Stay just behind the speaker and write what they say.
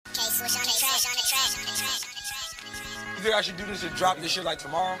You think I should do this and drop this shit like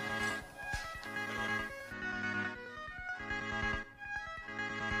tomorrow?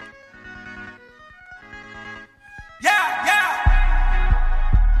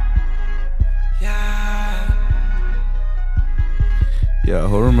 Yo,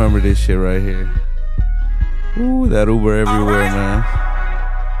 who remember this shit right here? Ooh, that Uber everywhere, man.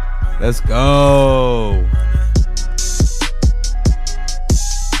 Let's go.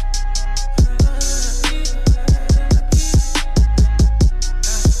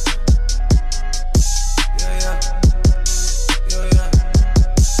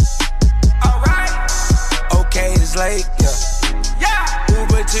 Okay, it's late, yeah.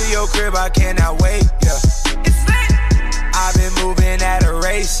 Uber to your crib, I cannot wait, yeah. I've been moving at a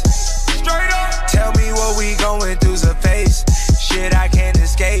race. Straight up. Tell me what we going through's a face. Shit I can't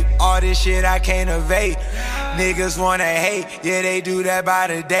escape. All this shit I can't evade. Niggas wanna hate. Yeah, they do that by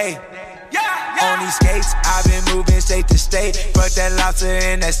the day. On these skates, I've been moving state to state. Fuck that lobster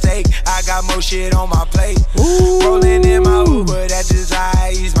and that steak. I got more shit on my plate. Rolling in my Uber, that's just how I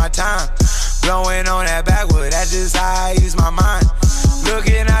use my time. Blowing on that backwood, that's just how I use my mind.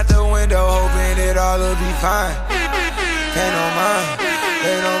 Looking out the window, hoping it all will be fine. Pay no mind,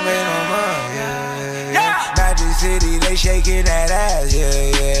 they don't pay no mind, yeah. Magic City, they shaking that ass,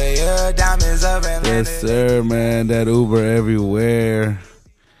 yeah. Diamonds up and yes, sir, man. That Uber everywhere.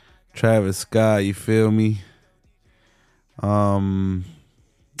 Travis Scott, you feel me? Man,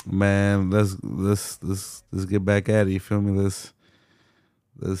 let's get back at it. You feel me? Let's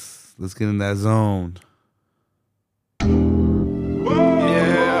get in that zone.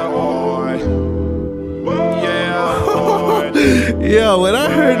 Yo, when I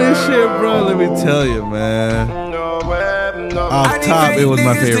heard this shit, bro, let me tell you, man. Off top, it was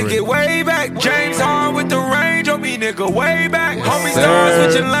my favorite. Get way back. James Hard with the range on me, nigga, way back. Yes, Homie sir.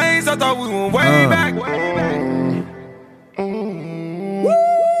 stars switching lanes, I thought we went way back.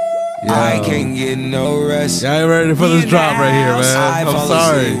 I can't get no rest. Y'all ain't ready for this drop right here, man. I'm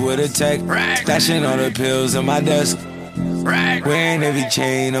sorry. With a tech, stashing all the pills on my desk. Wearing every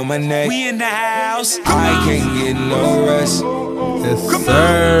chain on my neck. We in the house. I can't get no rest. Yes,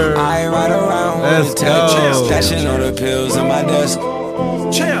 sir. I ride around with a tech, stashing all the pills on my desk.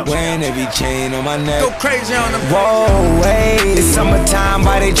 Wearing every chain on my neck. Go crazy on them. Whoa, wait. It's summertime,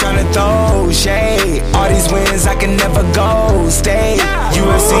 why they tryna throw shade? All these wins, I can never go stay.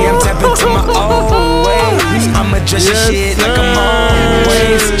 UFC, I'm tapping to my old ways. I'ma dress your shit like I'm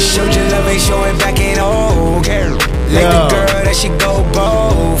always. Showed your love, ain't showing back, ain't okay. Like the girl that she go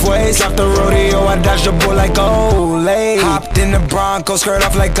both ways. Off the rodeo, I dodged the bull like Olay. Hopped in the Bronco, skirt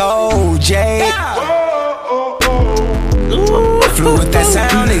off like OJ. Flew with that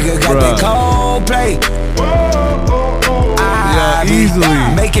sound, nigga, got that cold play. Easily.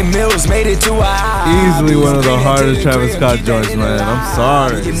 Making meals, made it to a easily one of the hardest Travis Scott joints, man. I'm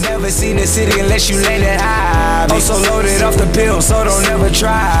sorry. You never seen the city unless you landed high. Also loaded off the pill, so don't ever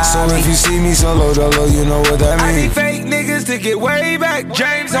try. So if you see me solo dolo, you know what that means. I need fake niggas to get way back.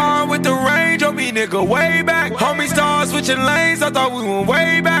 James Hard with the range on me, nigga, way back. Homie stars switching lanes, I thought we went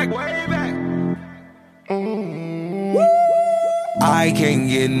way back. I can't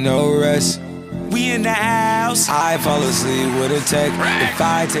get no rest. We in the house. I fall asleep with a tech. If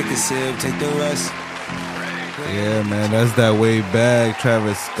I take a sip, take the rest. Yeah, man, that's that way back,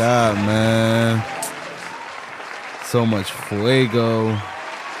 Travis Scott, man. So much fuego.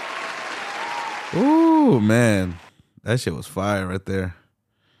 Ooh, man, that shit was fire right there.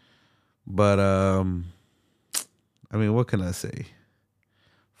 But I mean, what can I say?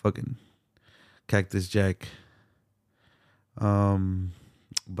 Fucking Cactus Jack.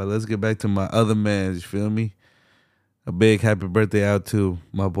 But let's get back to my other man, you feel me? A big happy birthday out to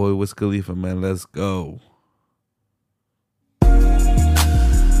my boy Wiz Khalifa, man. Let's go.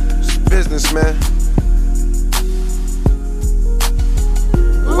 It's business, man.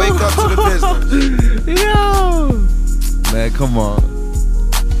 Wake up to the business. Yo! Man, come on.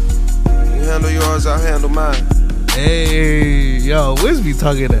 You handle yours, I'll handle mine. Hey, yo, Wiz be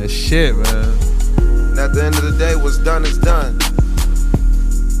talking that shit, man. And at the end of the day, what's done is done.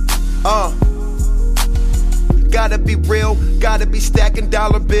 Gotta be real, gotta be stacking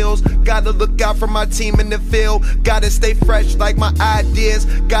dollar bills. Gotta look out for my team in the field. Gotta stay fresh like my ideas.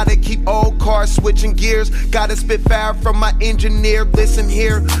 Gotta keep old cars switching gears. Gotta spit fire from my engineer. Listen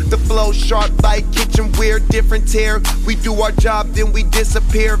here, the flow sharp like kitchen weird. Different tier, we do our job then we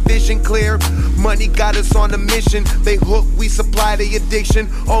disappear. Vision clear, money got us on a mission. They hook, we supply the addiction.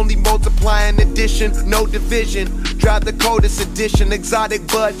 Only multiplying addition, no division. Drive the coldest edition, exotic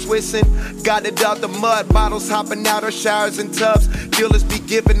bud twisting. Got it out the mud, bottles hot hopping out our showers and tubs. Dealers be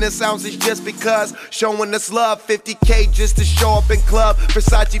giving us ounces just because, showing us love. 50K just to show up in club.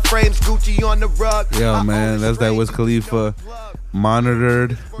 Versace frames, Gucci on the rug. Yo, man, that's that Wiz Khalifa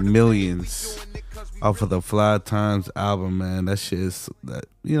Monitored Millions off of the Fly Times album, man. That shit is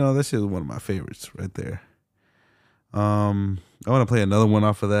one of my favorites right there. I want to play another one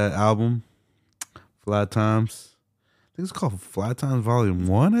off of that album, Fly Times. I think it's called Fly Times Volume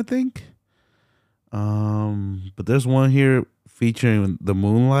 1, I think. But there's one here featuring The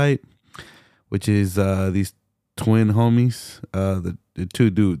Moonlight, which is these twin homies, the two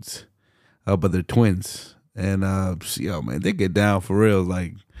dudes, but they're twins. And yo, man, they get down for real.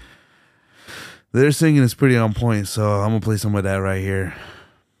 Like, their singing is pretty on point, so I'm gonna play some of that right here.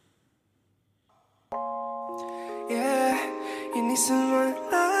 Yeah, you need someone to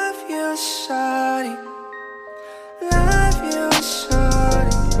love you, shawty. Love you,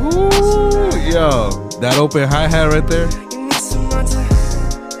 shawty. Ooh, yo, that open hi-hat right there. You need someone to, you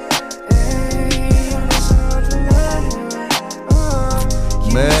need someone to love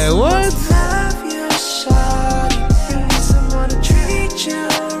you. Man, what? Love you, shawty. You need someone to treat you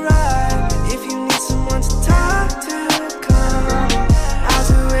right. If you need someone to talk to, come. I'll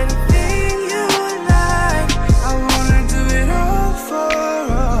do anything you like. I wanna do it all for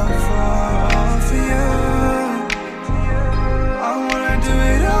you. I wanna do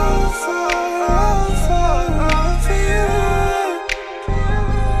it all for you.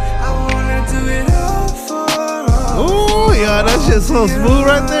 I wanna do it all for Ooh, yo, that shit's so smooth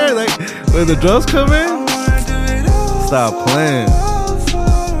right there. Like, when the drums come in, stop playing.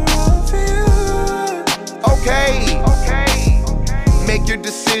 Okay. Make your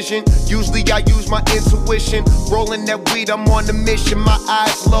decision. Usually I use my intuition. Rolling that weed, I'm on the mission. My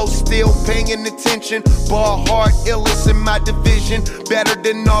eyes low, still paying attention. Ball hard, illest in my division. Better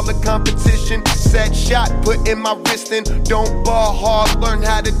than all the competition. Set shot, put in my wrist in. Don't ball hard, learn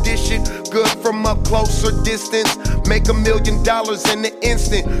how to dish it. Good from up close or distance. Make $1 million in an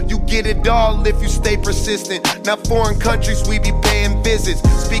instant. You get it all if you stay persistent. Now foreign countries we be paying visits.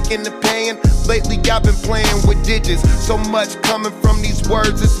 Speaking of paying, lately I've been playing with digits. So much coming from these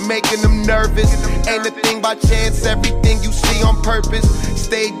words, it's making them nervous. Ain't a thing by chance, everything you see on purpose.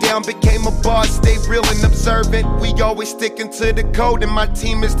 Stayed down, became a boss, stay real and observant. We always sticking to the code and my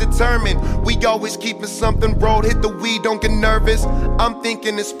team is determined. We always keeping something rolled, hit the weed, don't get nervous. I'm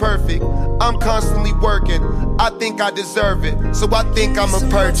thinking it's perfect, I'm constantly working. I think I deserve it, so I think I'm a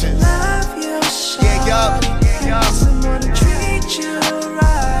purchase. Yeah, yup.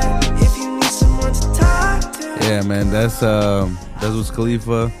 Yeah, man, that's Wiz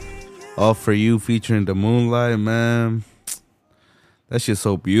Khalifa, All For You featuring The Moonlight, man. That shit's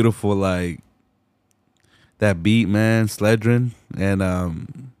so beautiful, like that beat, man, Sledrin, and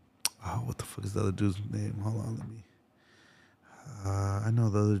what the fuck is the other dude's name? Hold on, let me. I know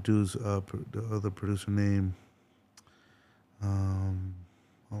the other dude's the other producer name. Hold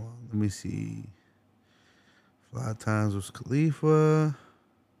on, let me see. Fly Times with Khalifa.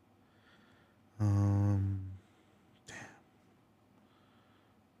 Damn.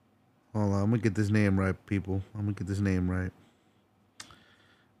 Hold on, I'm gonna get this name right, people. I'm gonna get this name right.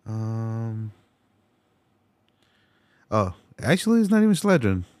 Oh, actually, it's not even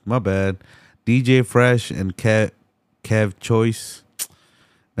Sledrin. My bad. DJ Fresh and Kev Choice.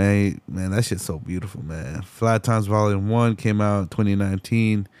 Man, that shit's so beautiful, man. Fly Times Volume 1 came out in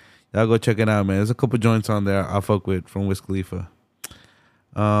 2019. Y'all go check it out, man. There's a couple joints on there I fuck with from Wiz Khalifa.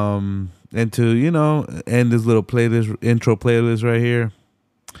 And to, end this little intro playlist right here,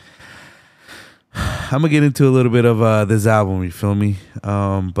 I'm gonna get into a little bit of this album, you feel me?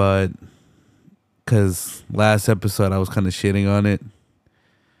 But because last episode I was kind of shitting on it.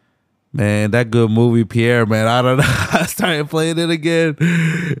 Man, that good movie, Pierre, man, I don't know. I started playing it again,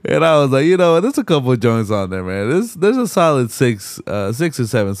 and I was like, there's a couple of joints on there, man. There's a solid 6 or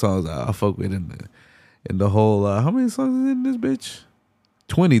 7 songs I fuck with in the whole. How many songs is in this bitch?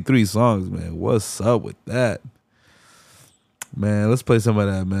 23 songs, man. What's up with that? Man, let's play some of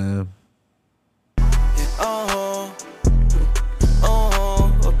that, man.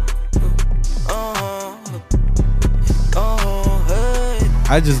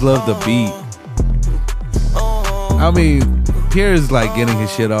 I just love the beat. I mean, Pierre's like getting his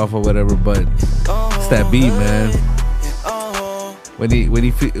shit off or whatever, but it's that beat, man. When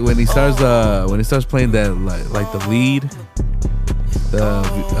he starts playing that like the lead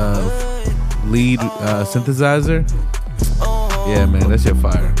synthesizer, yeah, man, that shit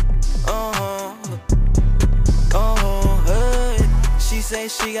fire. She say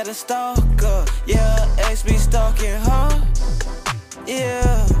she got a stalker, yeah, ex be stalking her.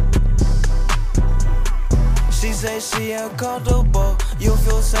 Yeah, She say she uncomfortable. You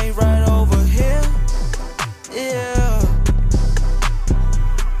feel safe right over here. Yeah.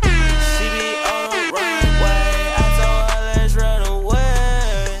 She be on the right way. I told her let's run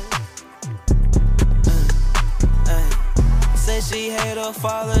away. Say she hate her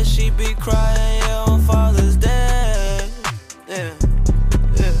father. She be crying, yeah, on Father's Day. Yeah.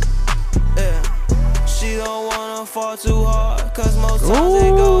 She don't wanna fall too hard, cause most times they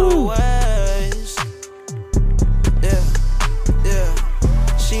go to waste. Yeah.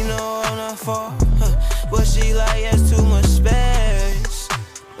 She know I'm not far, but she like, it's too much space.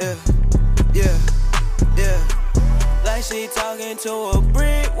 Yeah. Like she talking to a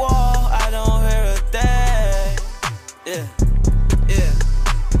brick wall, I don't hear a thing.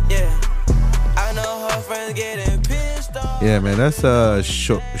 Yeah. I know her friends getting pissed off. Yeah, man, that's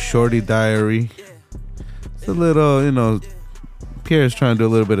Shorty Diary. It's a little, Pierre's trying to do a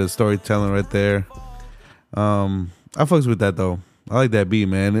little bit of storytelling right there. I fucks with that though. I like that beat,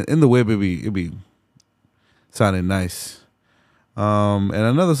 man. In the whip, it be sounding nice. And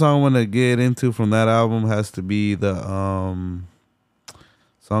another song I want to get into from that album has to be the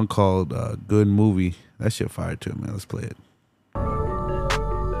song called "Good Movie." That shit fire too, man. Let's play it.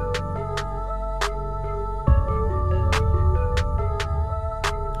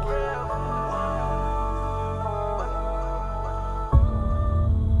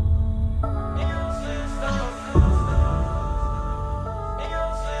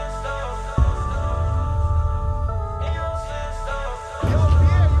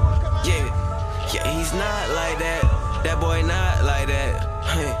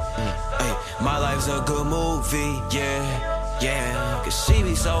 My life's a good movie, yeah. Cause she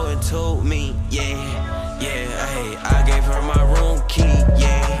be so into me, yeah. Ay, I gave her my room key,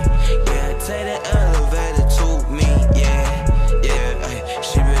 yeah. Take the elevator to me, yeah. Ay,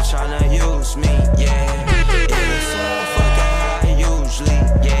 she been tryna use me, yeah. So I fucking high usually,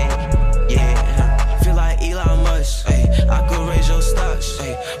 yeah. Feel like Elon Musk, ay. I could raise your stocks,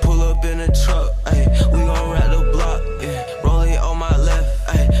 ay. Pull up in a truck, ay. We gon' wrap the block, yeah. Roll it on my left,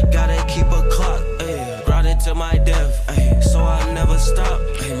 ay. Gotta keep a clock, ay. Grinding to my death, ay. So I never stop,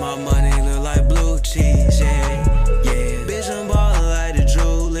 ay. My money look like blue cheese, yeah. Bitch, I'm ballin' like the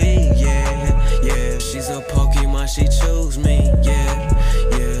Julie, yeah. She's a Pokemon, she choose me, yeah.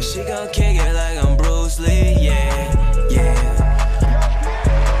 She gon' kick it like I'm Bruce Lee, yeah. He's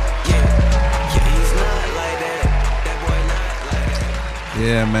not like that. That boy not like that.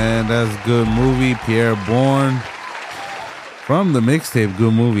 Yeah, man, that's Good Movie. Pierre Bourne from the mixtape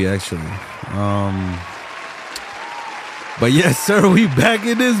Good Movie, actually. But yes, sir, we back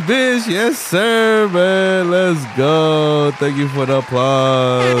in this bitch. Yes, sir, man. Let's go. Thank you for the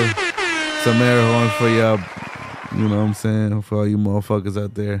applause. Some air horns for y'all. You know what I'm saying? For all you motherfuckers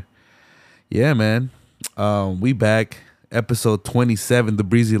out there. Yeah, man. We back. Episode 27, the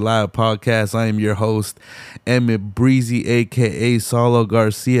Breezy Live Podcast. I am your host, Emmit Breezy, a.k.a. Saulo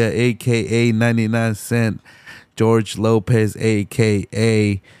Garcia, a.k.a. 99 Cent, George Lopez,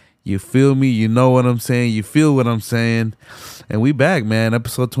 a.k.a. You feel me? You know what I'm saying? You feel what I'm saying? And we back, man.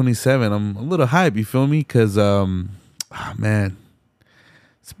 Episode 27. I'm a little hype, you feel me? Because, man,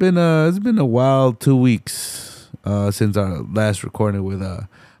 it's been a wild 2 weeks since our last recording with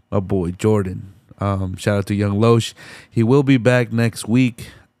my boy Jordan. Shout out to Young Loesch. He will be back next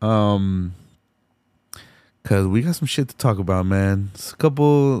week. Cause we got some shit to talk about, man. It's a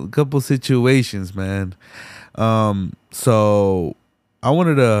couple situations, man. So I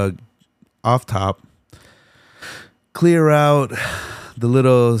wanted to off top clear out the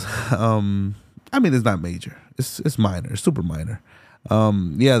little I mean, it's not major. It's minor. It's super minor.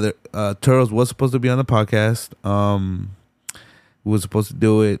 The Turtles was supposed to be on the podcast. We was supposed to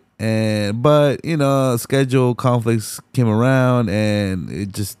do it, but schedule conflicts came around and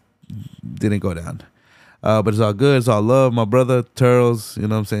it just didn't go down. But it's all good. It's all love, my brother Turtles. You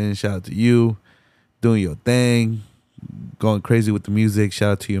know what I'm saying? Shout out to you, doing your thing, going crazy with the music.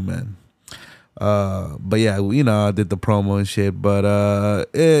 Shout out to you, man. But yeah, I did the promo and shit. But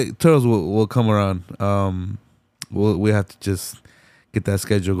Turtles will come around. We have to just get that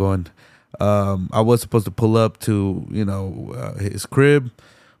schedule going. I was supposed to pull up to his crib,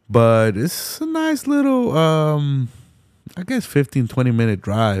 but it's a nice little I guess 15-20 minute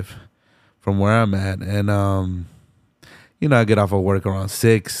drive from where I'm at, and I get off of work around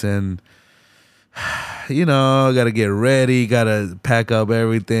 6, and I gotta get ready, gotta pack up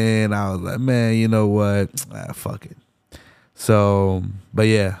everything. I was like, man, you know what, fuck it. So, but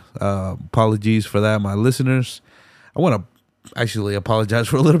yeah, apologies for that, my listeners. I want to actually apologize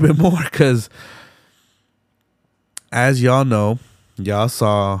for a little bit more, because as y'all know, y'all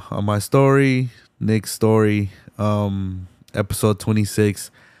saw on my story Nick's story, episode 26.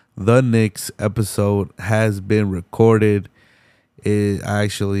 The Nick's episode has been recorded.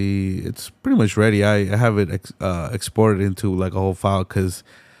 It's pretty much ready. I have it exported into like a whole file because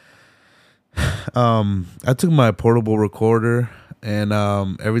I took my portable recorder and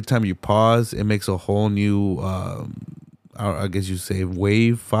every time you pause, it makes a whole new I guess you say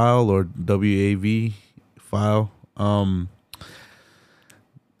WAV file or WAV file.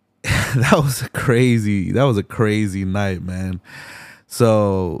 That was a crazy night, man.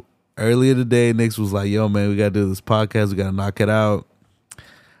 So earlier today, Nix was like, "Yo, man, we gotta do this podcast. We gotta knock it out."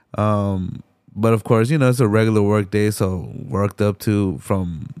 But of course, it's a regular work day, so worked up to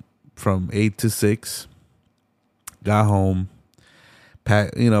from 8 to 6. Got home,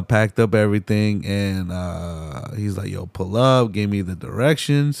 packed up everything, and he's like, "Yo, pull up." Gave me the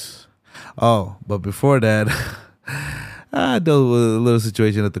directions. Oh, but before that, I dealt with a little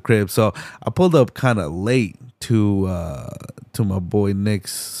situation at the crib, so I pulled up kind of late to my boy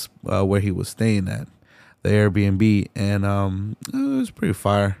Nick's where he was staying at, the Airbnb, and it was pretty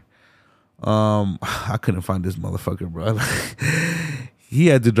fire. I couldn't find this motherfucker, bro. He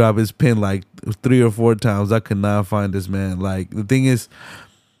had to drop his pin like 3 or 4 times. I could not find this man. Like, the thing is,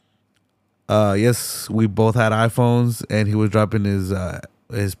 yes, we both had iPhones, and he was dropping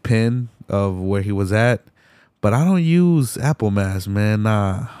his pin of where he was at. But I don't use Apple Maps, man.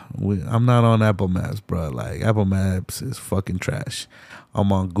 Nah, I'm not on Apple Maps, bro. Like, Apple Maps is fucking trash.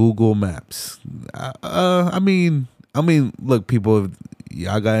 I'm on Google Maps. I mean, look, people, if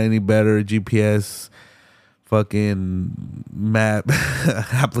y'all got any better GPS fucking map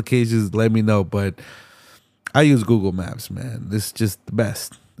applications, let me know. But I use Google Maps, man. It's just the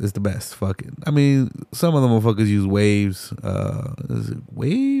best. It's the best. Fucking. I mean, some of the motherfuckers use Waves. Is it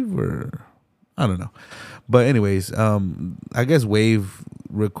Wave or I don't know. But anyways, I guess Wave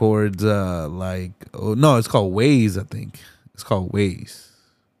records no, it's called Waze, I think. It's called Waze.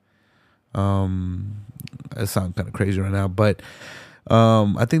 That sounds kind of crazy right now, but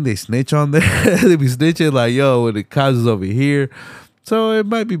I think they snitch on there. They be snitching like, yo, the cops is over here. So it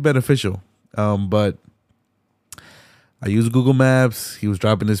might be beneficial. But I use Google Maps. He was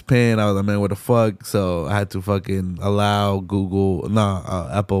dropping his pin. I was like, man, what the fuck? So I had to fucking allow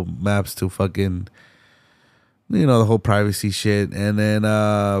Apple Maps to fucking, the whole privacy shit. And then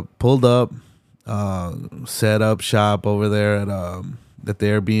pulled up, set up shop over there at the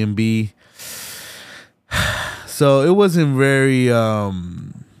Airbnb. So it wasn't very, the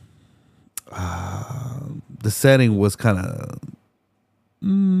setting was kind of,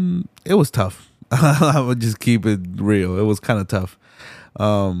 it was tough. I would just keep it real. It was kind of tough.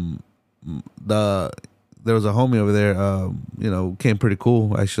 There was a homie over there, came pretty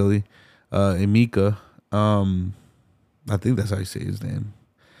cool actually. Emika. I think that's how you say his name.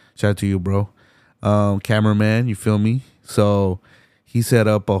 Shout out to you, bro. Cameraman, you feel me? So he set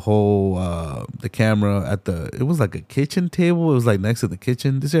up a whole the camera at it was like a kitchen table. It was like next to the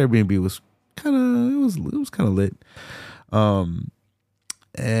kitchen. This Airbnb was kind of lit.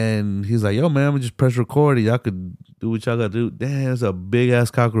 And he's like, yo, man, I'm gonna just press record and y'all could do what y'all gotta do. Damn, there's a big ass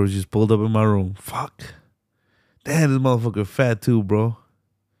cockroach just pulled up in my room. Fuck. Damn, this motherfucker fat too, bro.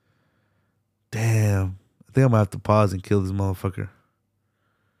 Damn. I think I'm gonna have to pause and kill this motherfucker.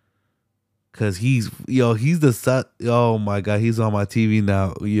 Cause oh my God, he's on my TV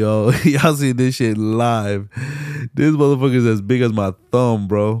now. Yo, y'all see this shit live. This motherfucker's as big as my thumb,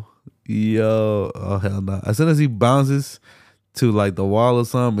 bro. Yo, oh hell no. As soon as he bounces to like the wall or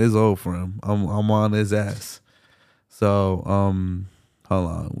something, it's over for him. I'm on his ass. So hold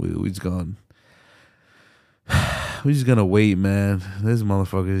on. We just gonna wait, man. This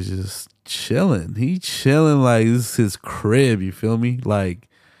motherfucker is just chilling. He chilling like this is his crib, you feel me? Like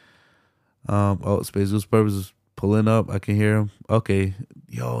Space Goose Purpose is pulling up. I can hear him. Okay.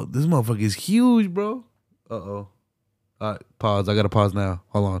 Yo, this motherfucker is huge, bro. Uh-oh. All right, pause. I gotta pause now.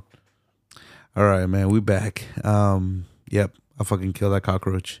 Hold on. All right, man, we back. Yep, I fucking killed that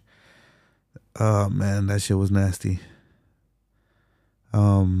cockroach. Oh man, that shit was nasty.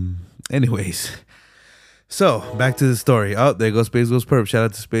 Anyways, so back to the story. Oh, there goes Space Ghost Perp. Shout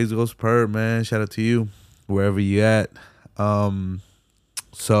out to Space Ghost Perp, man. Shout out to you, wherever you at. So,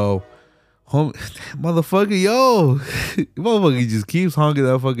 motherfucker, yo, motherfucker just keeps honking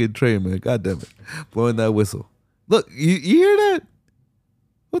that fucking train, man. God damn it, blowing that whistle. Look, you hear that?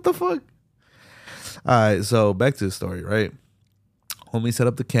 What the fuck? All right, so back to the story, right? Homie set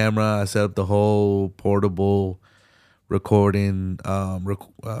up the camera. I set up the whole portable recording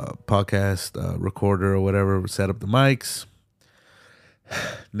podcast recorder or whatever. Set up the mics.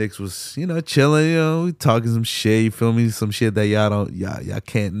 Nix was, chilling, talking some shit. You feel me? Some shit that y'all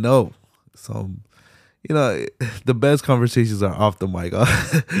can't know. Some you know, the best conversations are off the mic.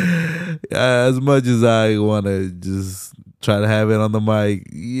 As much as I want to just try to have it on the mic,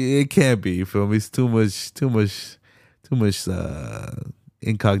 it can't be. You feel me? It's too much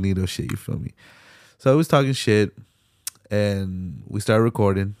incognito shit. You feel me? So I was talking shit, and we started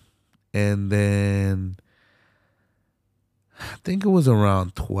recording, and then I think it was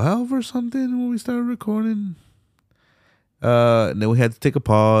around 12 or something when we started recording. And then we had to take a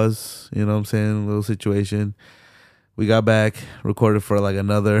pause, you know what I'm saying? A little situation. We got back, recorded for like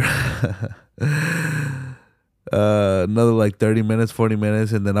another like 30 minutes, 40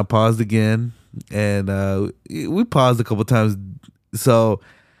 minutes, and then I paused again. And we paused a couple times. So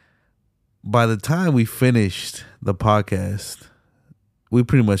by the time we finished the podcast, we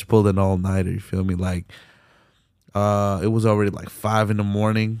pretty much pulled an all-nighter, you feel me? Like, it was already like 5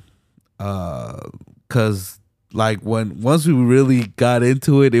 a.m. Cause like once we really got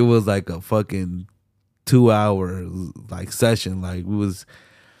into it, it was like a fucking 2-hour like session. Like we was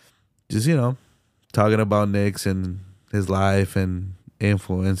just, you know, talking about Nick's and his life and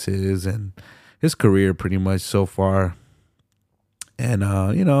influences and his career pretty much so far. And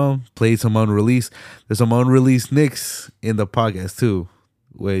you know, played some unreleased. There's some unreleased Nick's in the podcast too,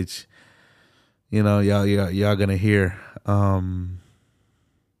 which, you know, y'all gonna hear.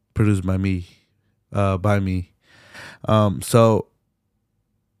 Produced by me. So,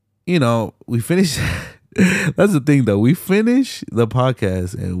 you know, we finished. That's the thing, though. We finish the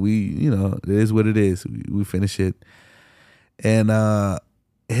podcast, and we, you know, it is what it is. We finish it, and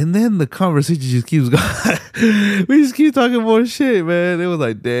then the conversation just keeps going. We just keep talking more shit, man. It was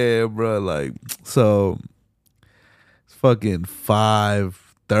like, damn, bro. Like, so it's fucking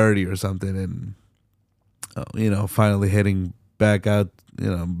 5:30 or something, and you know, finally heading back out, you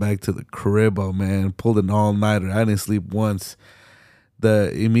know, back to the crib. Oh man, pulled an all-nighter. I didn't sleep once.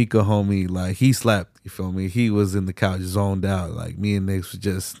 The Emika homie, like, he slept, you feel me? He was in the couch zoned out. Like, me and Nick was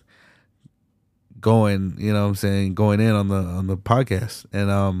just going, you know what I'm saying, going in on the podcast.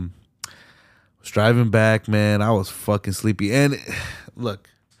 And was driving back, man. I was fucking sleepy. And look,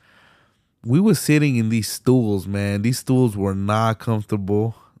 we were sitting in these stools, man. These stools were not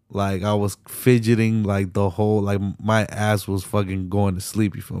comfortable. Like, I was fidgeting, like, the whole, like, my ass was fucking going to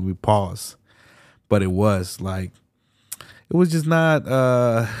sleep, you feel me? Pause. But it was, like, it was just not,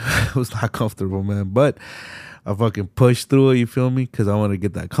 it was not comfortable, man. But I fucking pushed through it, you feel me? Because I want to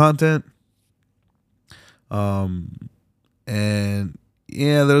get that content. And,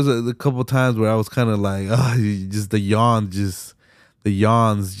 yeah, there was a couple times where I was kind of like, just the yawns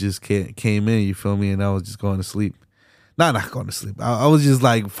just came in, you feel me? And I was just going to sleep. Not going to sleep. I was just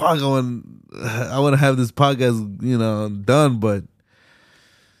like, fuck, I want to have this podcast, you know, done. But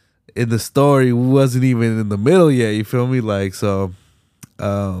in the story, we wasn't even in the middle yet. You feel me? Like, so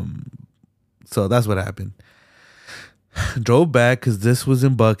that's what happened. Drove back because this was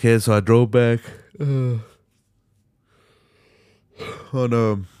in Buckhead, so I drove back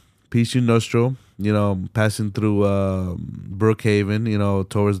on Peach Industrial, you know, passing through Brookhaven, you know,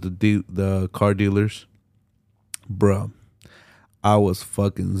 towards the car dealers. Bro, I was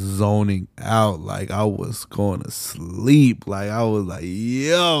fucking zoning out. Like, I was going to sleep. Like, I was like,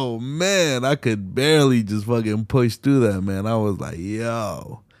 yo, man, I could barely just fucking push through that, man. I was like,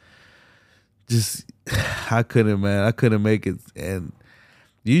 yo, just, I couldn't, man. I couldn't make it. And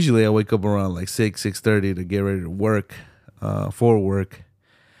usually I wake up around like 6:30 to get ready to work, for work.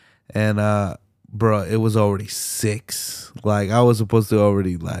 And, bro, it was already 6. Like, I was supposed to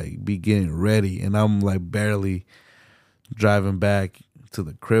already, like, be getting ready. And I'm, like, barely driving back to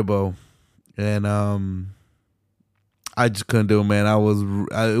the cribbo. And I just couldn't do it, man.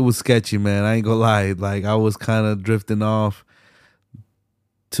 It was sketchy, man. I ain't gonna lie. Like, I was kind of drifting off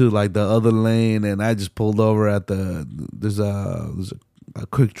to, like, the other lane. And I just pulled over at there's a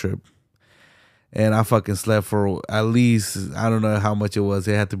Quick Trip. And I fucking slept for at least, I don't know how much it was.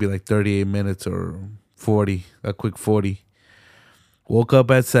 It had to be like 38 minutes or 40, a quick 40. Woke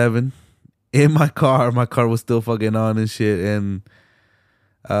up at 7 in my car. My car was still fucking on and shit. And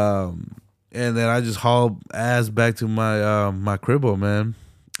then I just hauled ass back to my cribbo, man.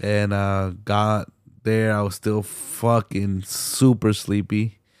 And got there. I was still fucking super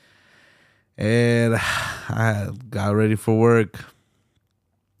sleepy. And I got ready for work.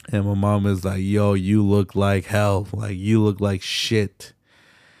 And my mom is like, yo, you look like hell. Like, you look like shit.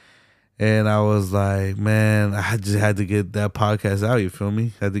 And I was like, man, I just had to get that podcast out, you feel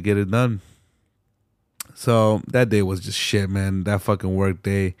me? Had to get it done. So that day was just shit, man. That fucking work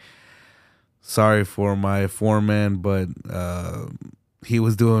day. Sorry for my foreman, but he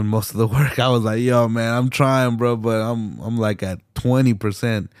was doing most of the work. I was like, yo, man, I'm trying, bro, but I'm like at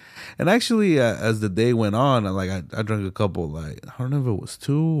 20%. And actually, as the day went on, I drank a couple, like, I don't know if it was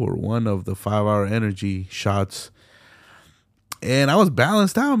 2 or 1 of the 5-hour energy shots. And I was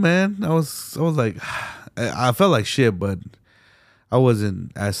balanced out, man. I was like, I felt like shit, but I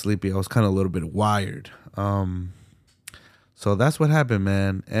wasn't as sleepy. I was kind of a little bit wired. So that's what happened,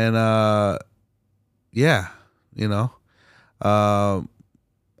 man. And yeah, you know, I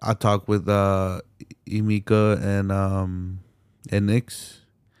talked with Emika and Nix,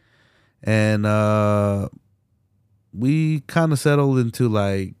 and we kind of settled into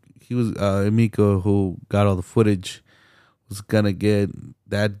like he was Emika, who got all the footage, was gonna get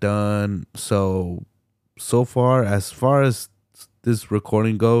that done. So far as this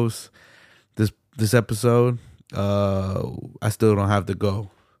recording goes, this episode, I still don't have to go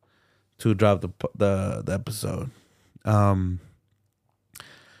to drop the episode,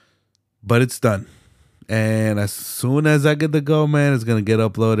 but it's done. And as soon as I get to go, man, it's gonna get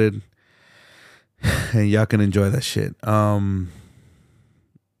uploaded, and y'all can enjoy that shit.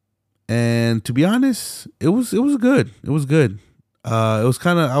 And to be honest, it was good. It was good. I was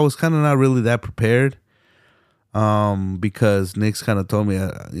kind of not really that prepared. Because Nick's kind of told me,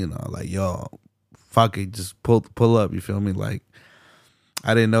 like, yo, fuck it, just pull up. You feel me? Like,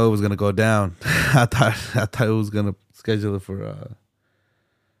 I didn't know it was gonna go down. I thought it was gonna schedule it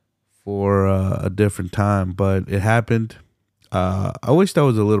for a different time, but it happened. I wish I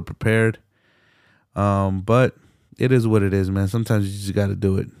was a little prepared. But it is what it is, man. Sometimes you just got to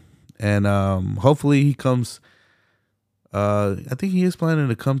do it, and hopefully he comes. I think he is planning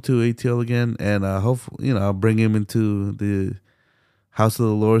to come to ATL again, and hopefully, I'll bring him into the House of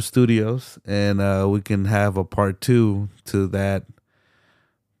the Lord studios, and we can have a part 2 to that,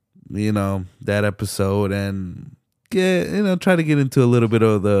 that episode, and try to get into a little bit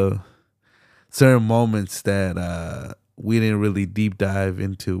of the certain moments that we didn't really deep dive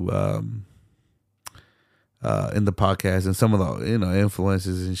into in the podcast, and some of the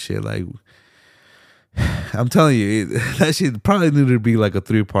influences and shit. Like, I'm telling you, that shit probably needed to be like a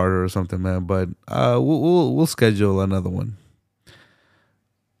 3-parter or something, man. But we'll schedule another one.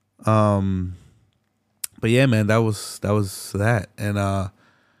 But yeah, man, that was that. And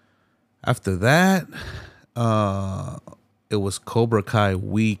after that, it was Cobra Kai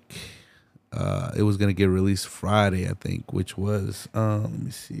week. It was gonna get released Friday, I think, which was let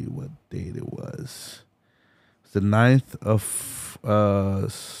me see what date it was. It's the 9th of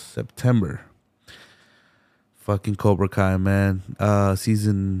September. Fucking Cobra Kai, man.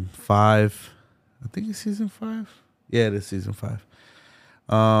 Season 5. I think it's season 5. Yeah, it is season 5.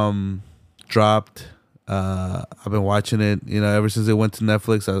 Dropped. I've been watching it, ever since it went to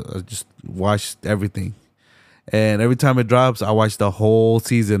Netflix. I just watched everything. And every time it drops, I watch the whole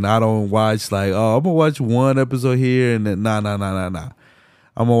season. I don't watch like, I'm gonna watch one episode here and then nah. I'm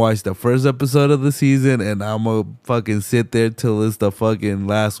gonna watch the first episode of the season, and I'm gonna fucking sit there till it's the fucking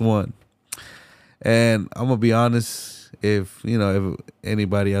last one. And I'm gonna be honest, if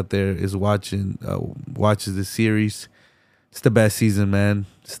anybody out there is watches this series, it's the best season, man.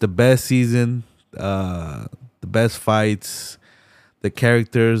 It's the best season. The best fights. The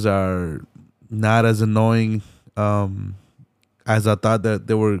characters are not as annoying as I thought that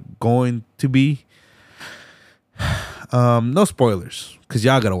they were going to be. No spoilers, cause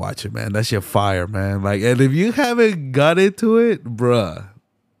y'all gotta watch it, man. That shit fire, man. Like, and if you haven't got into it, bruh,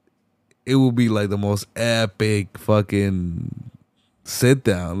 it will be like the most epic fucking sit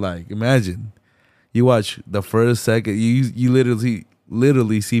down. Like, imagine you watch the first second, you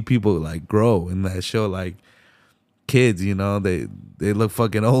literally see people like grow in that show, like kids. They look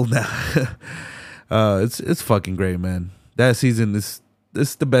fucking old now. It's fucking great, man. That season is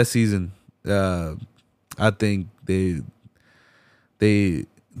the best season. I think they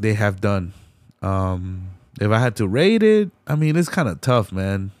have done. If I had to rate it, I mean, it's kind of tough,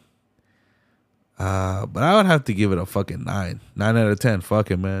 man. But I would have to give it a fucking 9 out of 10.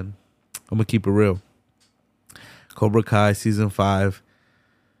 Fuck it, man. I'm gonna keep it real. Cobra Kai season 5,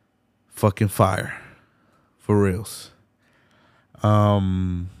 fucking fire, for reals.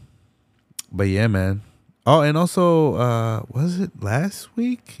 But yeah, man. Oh, and also, was it last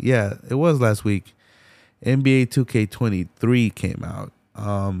week? Yeah, it was last week. NBA 2K23 came out.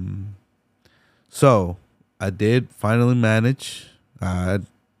 So I did finally manage. I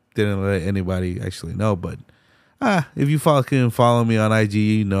didn't let anybody actually know, but if you follow me on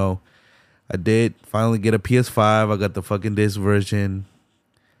IG, I did finally get a PS5. I got the fucking disc version.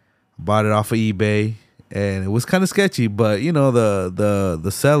 Bought it off of eBay, and it was kind of sketchy, but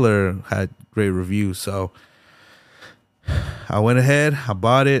the seller had great reviews, so I went ahead, I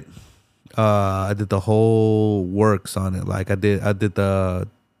bought it. I did the whole works on it. Like I did the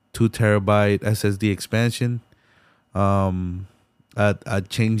 2 terabyte SSD expansion. I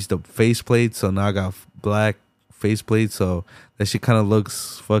changed the faceplate, so now I got black faceplate. So that shit kind of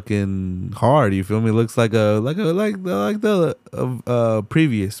looks fucking hard. You feel me? It looks like the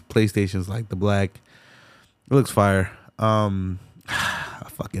previous PlayStations, like the black. It looks fire. I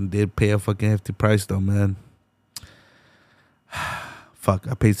fucking did pay a fucking hefty price though, man. Fuck,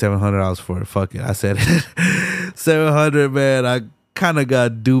 I paid $700 for it. Fuck it, I said it. $700, man. I kind of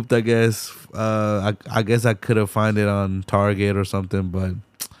got duped, I guess. I guess I could have found it on Target or something, but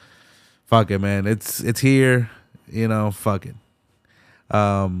fuck it, man. It's here, you know. Fuck it.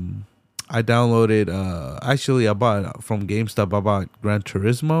 I downloaded. Actually, I bought from GameStop. I bought Gran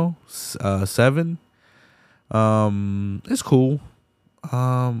Turismo 7. It's cool.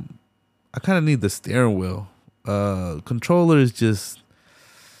 I kind of need the steering wheel. Controller is just.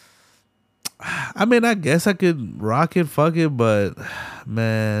 I mean, I guess I could rock it, fuck it, but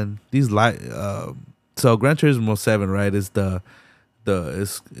man, these so Gran Turismo 7, right, is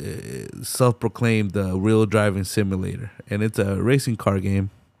it's self-proclaimed the real driving simulator, and it's a racing car game.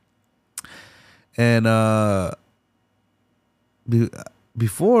 And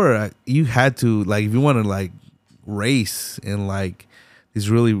before you had to, like, if you want to like race in like these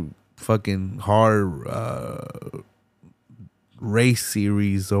really fucking hard race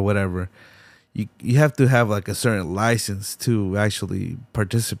series or whatever, you have to have like a certain license to actually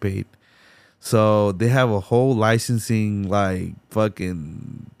participate. So they have a whole licensing like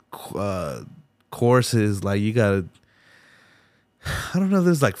fucking courses. Like you gotta, I don't know,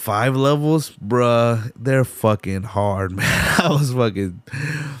 there's like 5 levels, bruh. They're fucking hard, man. I was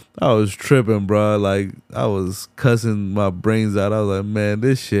tripping, bruh. Like I was cussing my brains out. I was like, man,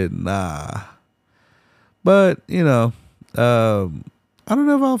 this shit, nah. But you know, I don't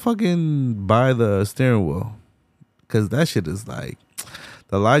know if I'll fucking buy the steering wheel, because that shit is like,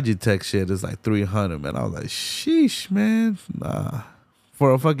 the Logitech shit is like $300, man. I was like, sheesh, man. Nah.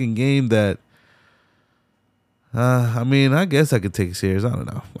 For a fucking game that, I mean, I guess I could take it serious. I don't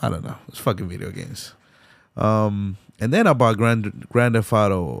know. It's fucking video games. And then I bought Grand Theft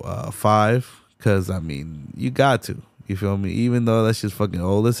Auto 5, because, I mean, you got to. You feel me? Even though that shit's fucking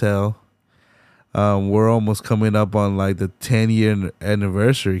old as hell. We're almost coming up on like the 10-year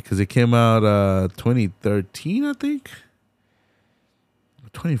anniversary, because it came out 2013, I think.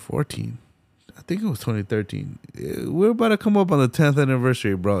 2014. I think it was 2013. We're about to come up on the 10th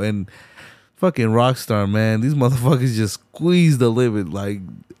anniversary, bro. And fucking Rockstar, man, these motherfuckers just squeezed the limit, like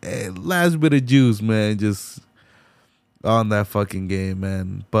last bit of juice, man, just on that fucking game,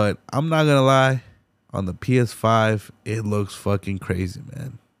 man. But I'm not gonna lie, on the PS5, it looks fucking crazy,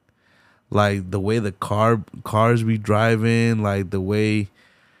 man. Like the way the cars be driving, like the way,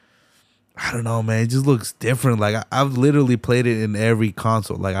 I don't know, man, it just looks different. Like I've literally played it in every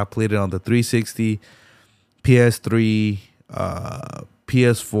console. Like I played it on the 360, PS3,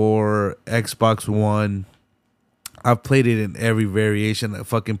 PS4, Xbox One. I've played it in every variation.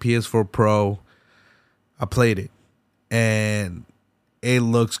 Fucking PS4 Pro. I played it, and it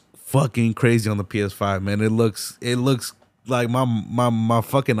looks fucking crazy on the PS5, man. It looks like my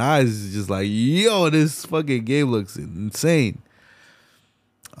fucking eyes is just like, yo, this fucking game looks insane.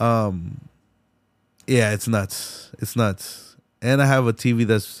 Yeah, it's nuts. And I have a TV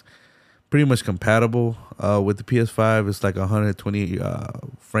that's pretty much compatible with the PS5. It's like 120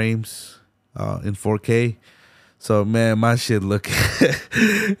 frames in 4K. So man, my shit it looks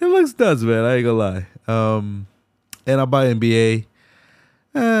nuts, man. I ain't gonna lie. And I buy NBA.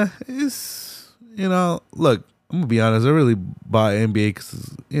 It's, you know, look, I'm gonna be honest, I really bought NBA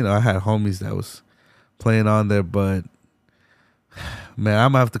because, you know, I had homies that was playing on there, but man,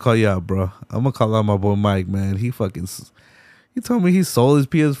 I'm gonna have to call you out, bro. I'm gonna call out my boy Mike, man. He told me he sold his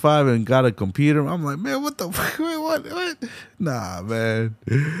PS5 and got a computer. I'm like, man, what the fuck? What? Nah, man.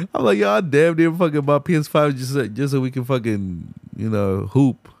 I'm like, yo, I damn near fucking bought PS5 just so we can fucking, you know,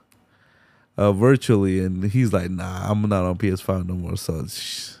 hoop virtually. And he's like, nah, I'm not on PS5 no more. So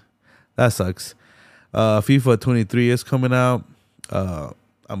that sucks. FIFA 23 is coming out.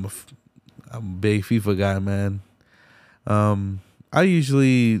 I'm a big FIFA guy, man. I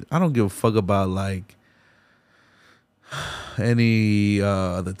don't give a fuck about like any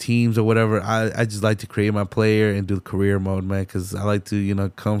the teams or whatever. I just like to create my player and do the career mode, man, because I like to, you know,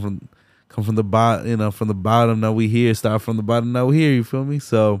 come from the bottom, you know, from the bottom. Now we here, start from the bottom. Now we here. You feel me?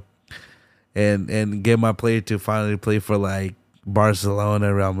 So, and get my player to finally play for like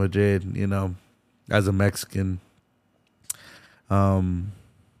Barcelona, Real Madrid, you know, as a Mexican.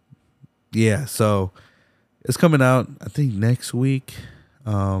 Yeah. So It's coming out, I think, next week.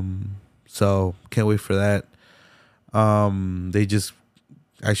 So can't wait for that. They just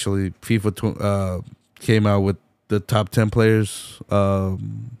actually FIFA came out with the top 10 players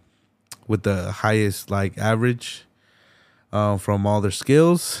with the highest like average from all their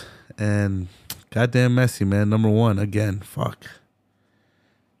skills, and goddamn Messi, man, number 1 again. Fuck,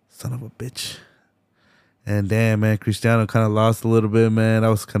 son of a bitch. And damn, man, Cristiano kind of lost a little bit, man. That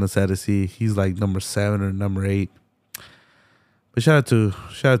was kind of sad to see. He's like number 7 or number 8. But shout out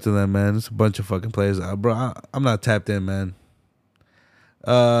to them, man. It's a bunch of fucking players, bro. I'm not tapped in, man.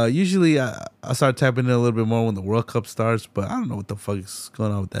 Usually I start tapping in a little bit more when the World Cup starts, but I don't know what the fuck is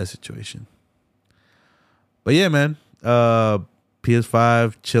going on with that situation. But yeah, man.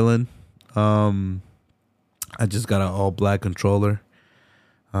 PS5 chilling. I just got an all black controller.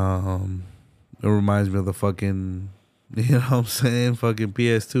 It reminds me of the fucking, you know what I'm saying, fucking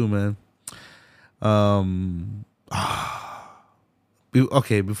PS2, man.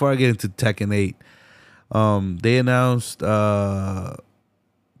 Okay, before I get into Tekken 8, they announced the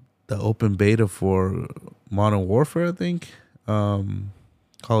open beta for Modern Warfare, I think. Call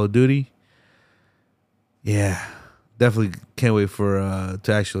of Duty. Yeah, definitely can't wait for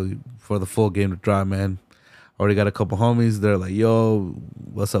the full game to drop, man. Already got a couple homies. They're like, "Yo,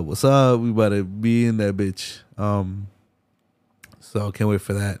 what's up? What's up? We about to be in that bitch." So can't wait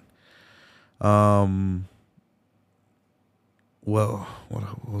for that. Well,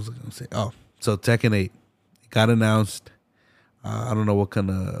 what was I gonna say? Oh, so Tekken 8 got announced. I don't know what kind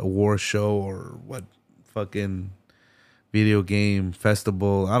of award show or what fucking video game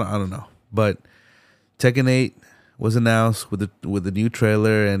festival. I don't know, but Tekken 8 was announced with the new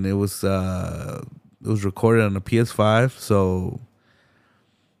trailer, and it was recorded on a PS5. So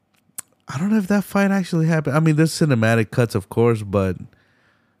I don't know if that fight actually happened. I mean, there's cinematic cuts, of course, but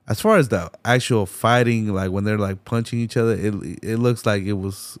as far as the actual fighting, like when they're like punching each other, it looks like it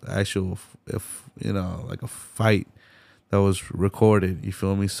was actual, like a fight that was recorded. You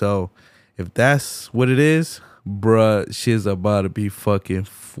feel me? So if that's what it is, bruh, shit's about to be fucking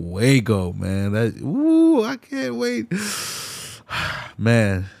fuego, man. I can't wait.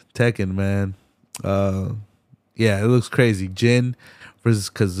 Man, Tekken, man. Yeah, it looks crazy. Jin versus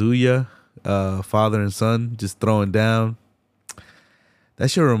Kazuya, father and son, just throwing down. That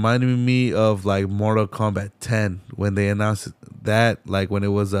shit reminded me of like Mortal Kombat 10 when they announced that, like when it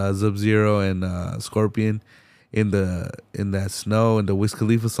was Sub-Zero and Scorpion in that snow and the Wiz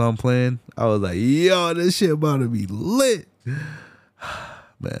Khalifa song playing. I was like, yo, this shit about to be lit.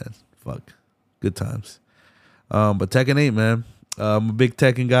 Man, fuck. Good times. But Tekken 8, man. I'm a big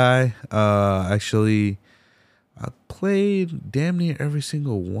Tekken guy. Actually, I played damn near every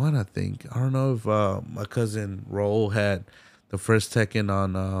single one, I think. I don't know if my cousin Raul had the first Tekken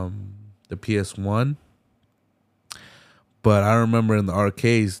on the PS1. But I remember in the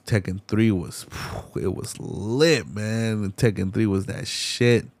arcades, Tekken 3 was lit, man. Tekken 3 was that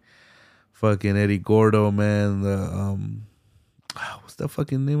shit. Fucking Eddie Gordo, man. The what's the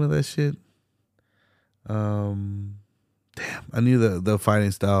fucking name of that shit? Damn, I knew the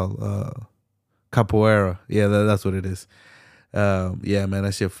fighting style. Capoeira. Yeah, that's what it is. Yeah, man,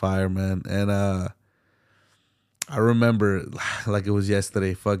 that shit fire, man. And I remember like it was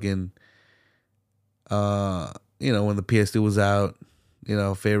yesterday, fucking when the PS2 was out,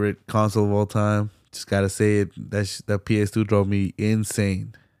 favorite console of all time. Just gotta say it. That PS2 drove me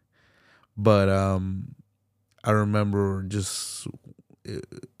insane. But I remember just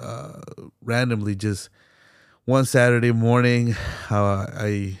randomly, just one Saturday morning,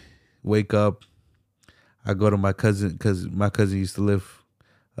 I wake up. I go to my cousin because my cousin used to live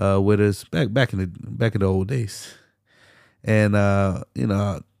with us back in the old days, and I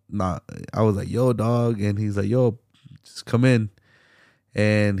was like, yo, dog, and he's like, yo, just come in.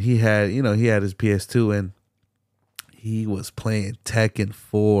 And he had his PS2, and he was playing Tekken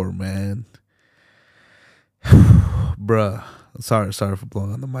 4, man. Bruh, sorry for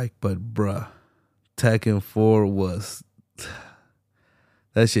blowing on the mic, but bruh, Tekken 4 was,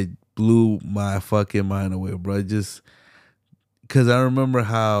 that shit blew my fucking mind away, bro. Just because I remember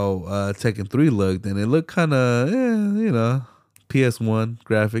how Tekken 3 looked, and it looked kind of, PS1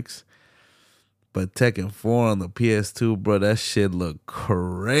 graphics. But Tekken 4 on the PS2, bro, that shit looked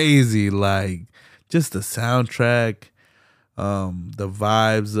crazy. Like, just the soundtrack, the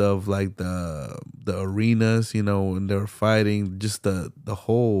vibes of like the arenas, when they were fighting, just the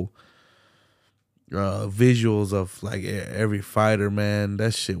whole visuals of like every fighter, man.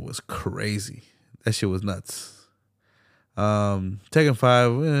 That shit was crazy. That shit was nuts. Tekken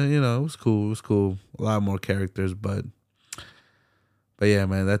 5, it was cool. It was cool. A lot more characters, but yeah,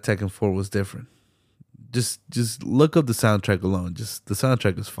 man, that Tekken 4 was different. just look up the soundtrack alone. Just the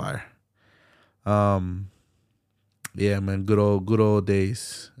soundtrack is fire. Yeah, man, good old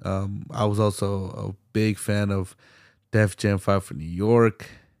days. I was also a big fan of Def Jam 5 for New York.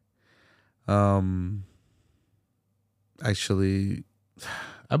 Actually,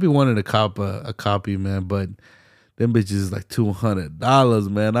 I'd be wanting to cop a copy, man, but them bitches is like $200,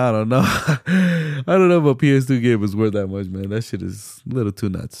 man. I don't know. I don't know if a PS2 game is worth that much, man. That shit is a little too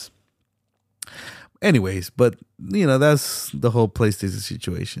nuts. Anyways, but that's the whole PlayStation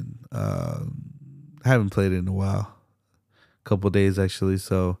situation. I haven't played it in a while, a couple days actually,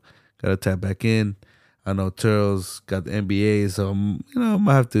 so gotta tap back in. I know Turtle's got the NBA, so I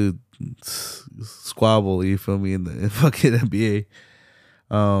might have to squabble. You feel me in the fucking NBA.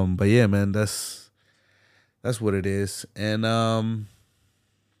 But yeah, man, that's what it is. And I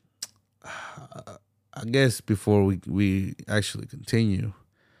guess before we actually continue,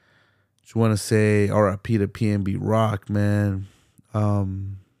 just want to say R.I.P. to PNB Rock, man.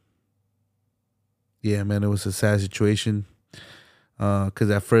 Yeah, man, it was a sad situation. Because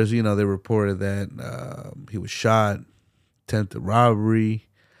at first, they reported that he was shot, attempted robbery,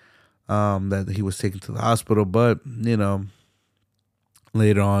 that he was taken to the hospital. But,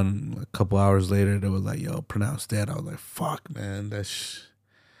 later on, a couple hours later, they was like, yo, pronounced dead. I was like, fuck, man, that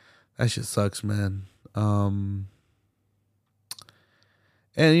shit sucks, man. And,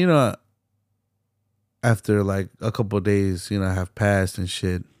 after like a couple of days, have passed and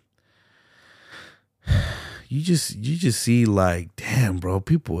shit, you just see like, damn, bro,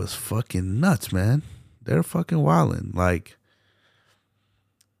 people is fucking nuts, man. They're fucking wildin'. Like,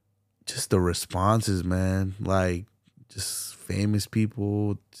 just the responses, man. Like, just famous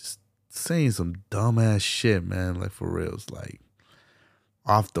people just saying some dumbass shit, man. Like, for reals, like,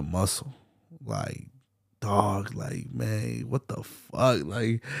 off the muscle. Like, dog, like, man, what the fuck?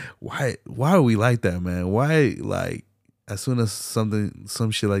 Like, why are we like that, man? Why, like, as soon as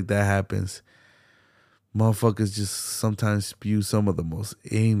some shit like that happens, motherfuckers just sometimes spew some of the most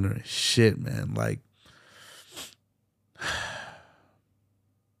ignorant shit, man. Like,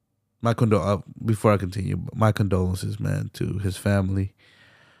 before I continue, my condolences, man, to his family.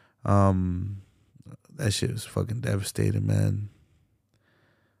 That shit was fucking devastating, man.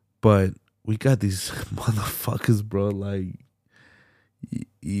 But we got these motherfuckers, bro. Like,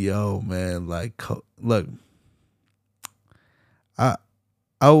 yo, man. Like, look, I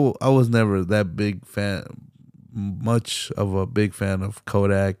was never that much of a big fan of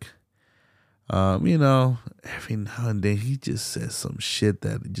Kodak. Every now and then he just says some shit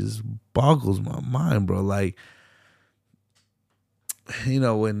that just boggles my mind, bro. Like,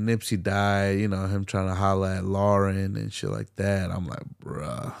 when Nipsey died, him trying to holler at Lauren and shit like that. I'm like,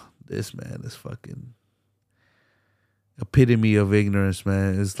 bruh, this man is fucking epitome of ignorance,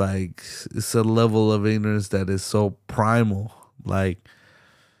 man. It's like, it's a level of ignorance that is so primal. Like,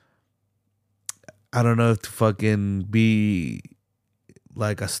 I don't know if to fucking be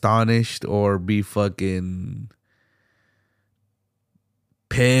like astonished or be fucking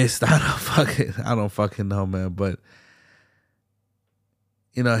pissed. I don't fucking know, man. But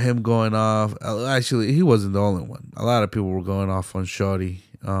him going off. Actually, he wasn't the only one. A lot of people were going off on Shorty.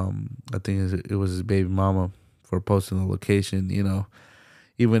 I think it was his baby mama for posting the location.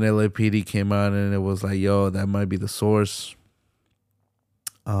 Even LAPD came out and it was like, yo, that might be the source.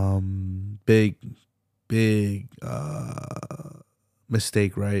 Big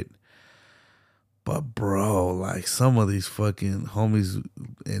mistake, right? But bro, like, some of these fucking homies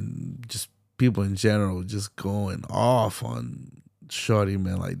and just people in general just going off on Shorty,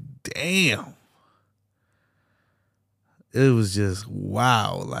 man. Like, damn, it was just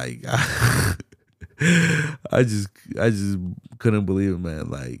wow. Like, I just couldn't believe it, man.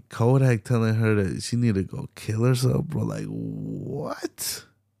 Like, Kodak telling her that she need to go kill herself, bro. Like, what?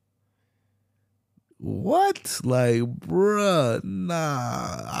 Like, bruh,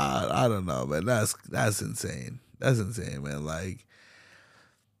 nah. I don't know, man. That's insane. That's insane, man. Like,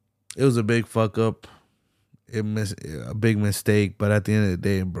 it was a big fuck up. A big mistake, but at the end of the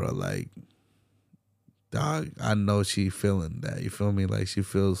day, bro, like, dog, I know she feeling that. You feel me? Like, she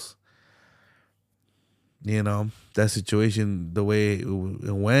feels, that situation, the way it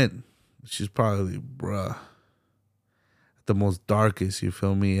went, she's probably, bruh, the most darkest, you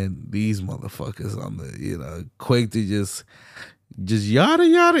feel me? And these motherfuckers on the, quick to just yada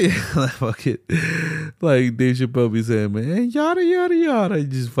yada, like, fuck it, like Dave Chappelle be saying, man, yada yada yada,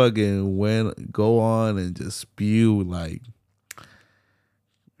 just fucking go on and just spew, like,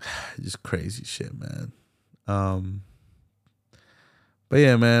 just crazy shit, man. But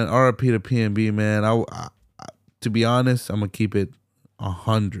yeah, man, RIP to PNB, man. I to be honest, I'm gonna keep it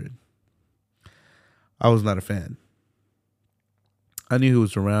 100. I was not a fan. I knew he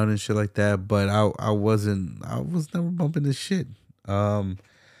was around and shit like that, but I was never bumping this shit. And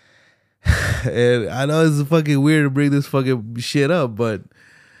I know it's fucking weird to bring this fucking shit up, but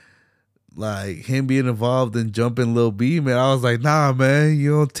like him being involved in jumping Lil B, man, I was like, nah, man,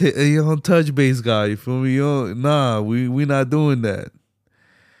 you don't touch bass guy. You feel me? We not doing that.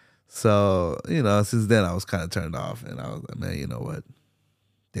 So, since then I was kind of turned off, and I was like, man, you know what?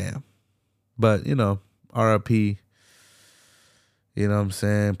 Damn. But, RIP, you know what I'm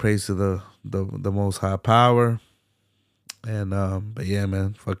saying? Praise to the most high power. And, but yeah,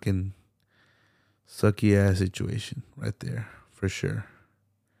 man, fucking sucky ass situation right there, for sure.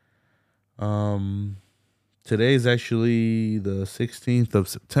 Today is actually the 16th of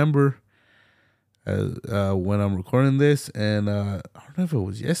September when I'm recording this, and I don't know if it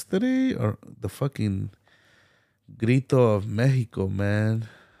was yesterday or the fucking Grito of Mexico, man.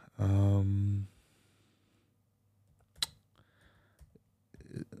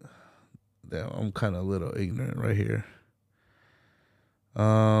 Damn, I'm kind of a little ignorant right here.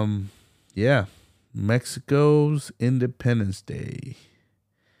 Yeah, Mexico's Independence Day.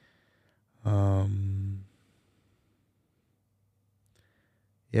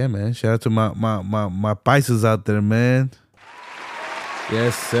 Yeah, man. Shout out to my paisas out there, man.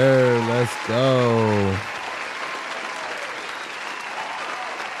 Yes, sir. Let's go.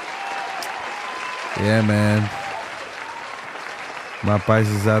 Yeah, man. My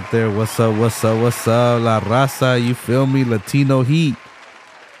paisas out there. What's up? What's up? What's up? La raza, you feel me? Latino heat.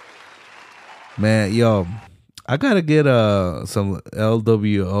 Man, yo, I gotta get some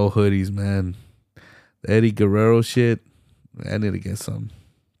LWO hoodies, man. The Eddie Guerrero shit. I need to get some.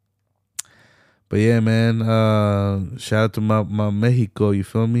 But yeah, man, shout out to my Mexico, you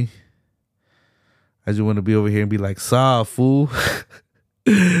feel me? I just want to be over here and be like, "Saw, fool."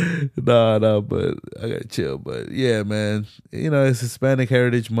 Nah, but I gotta chill. But yeah, man, it's Hispanic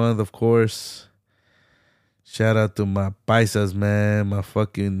Heritage Month, of course. Shout out to my paisas, man,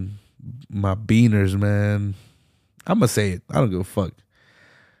 my beaners, man. I'm gonna say it. I don't give a fuck.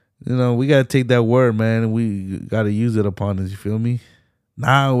 We gotta take that word, man, and we gotta use it upon us, you feel me?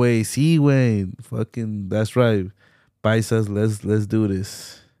 Nah, way, see, way, fucking, that's right, paisas. Let's do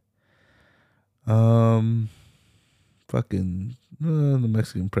this. Fucking the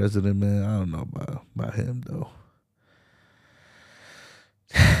Mexican president, man. I don't know about him though.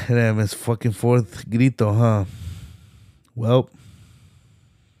 Damn, it's fucking fourth grito, huh? Well,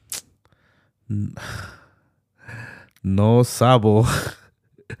 no sabo.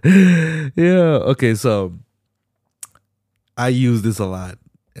 Yeah. Okay, so I use this a lot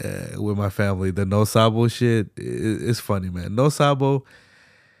with my family. The no sabo shit is funny, man. No sabo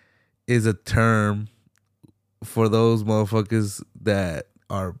is a term for those motherfuckers that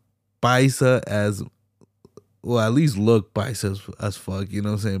are paisa as well, at least look paisa as fuck. You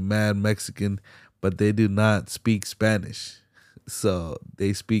know what I'm saying? Mad Mexican, but they do not speak Spanish, so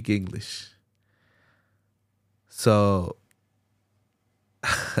they speak English. So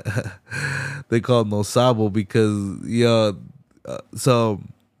they call it no sabo because so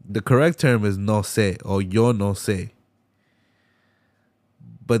the correct term is no sé or yo no sé.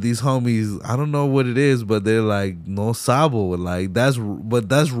 But these homies, I don't know what it is, but they're like no sabo. Like that's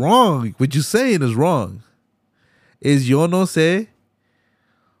wrong. What you're saying is wrong. Is yo no sé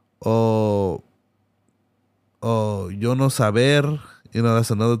or yo no saber.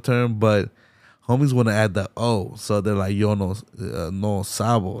 That's another term, but homies want to add the O, so they're like yo no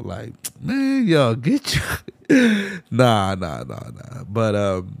sabo. Like, man, yo, get you. Nah.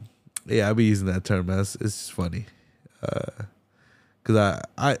 But yeah, I be using that term, man. It's just funny. Cause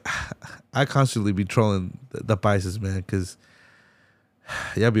I constantly be trolling the paisas, man. Cause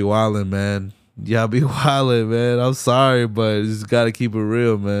y'all be wildin', man. I'm sorry, but you just gotta keep it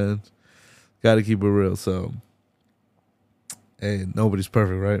real, man. Gotta keep it real. So, hey, nobody's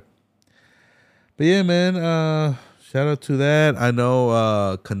perfect, right? But yeah, man. Shout out to that. I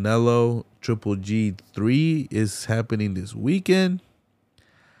know Canelo Triple G3 is happening this weekend.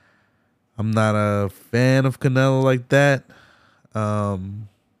 I'm not a fan of Canelo like that.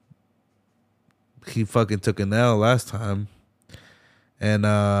 He fucking took an L last time, and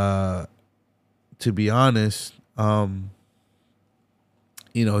to be honest,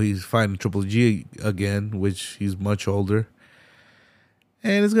 he's fighting Triple G again, which he's much older,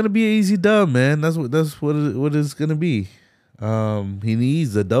 and it's gonna be an easy dub, man. That's what it's gonna be. He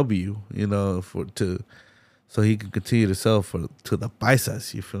needs a W, so he can continue to sell to the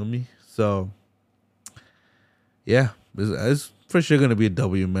paisas. You feel me? So yeah, it's for sure gonna be a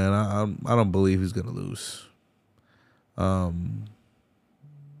W, man. I don't believe he's gonna lose.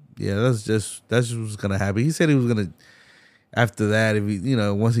 yeah, that's just what's gonna happen. He said he was gonna, after that, if he,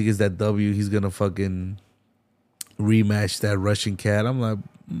 once he gets that W, he's gonna fucking rematch that Russian cat. I'm like,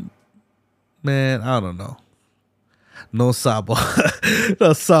 man, I don't know. No sabo,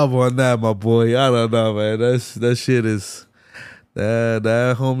 no sabo on that, my boy. I don't know, man. That shit is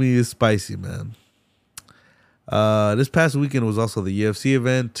that homie is spicy, man. This past weekend was also the UFC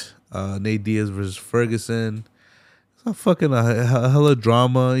event. Nate Diaz versus Ferguson. It's a fucking hella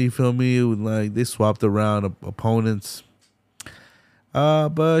drama. You feel me? Like they swapped around opponents.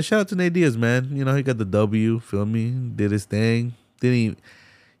 But shout out to Nate Diaz, man. He got the W. Feel me? Did his thing.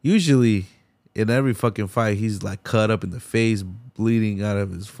 Usually in every fucking fight, he's like cut up in the face, bleeding out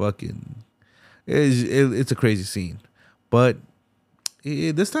of his fucking. It's a crazy scene, but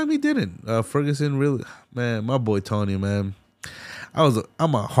this time he didn't. Ferguson really, man. My boy Tony, man.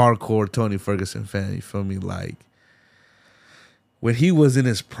 I'm a hardcore Tony Ferguson fan. You feel me? Like when he was in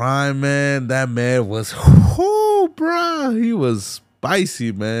his prime, man, that man was, bruh, he was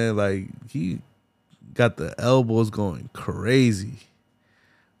spicy, man. Like he got the elbows going crazy.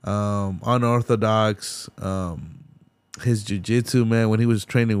 Unorthodox. His jiu-jitsu, man, when he was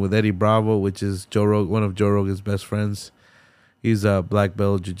training with Eddie Bravo, which is one of Joe Rogan's best friends. He's a black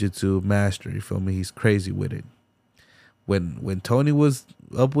belt jiu-jitsu master, you feel me? He's crazy with it. When Tony was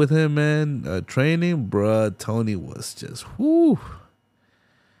up with him, man, training, bruh, Tony was just, whoo.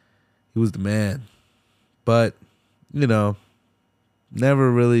 He was the man. But, never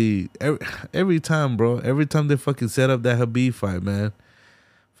really, every time, bro, every time they fucking set up that Khabib fight, man,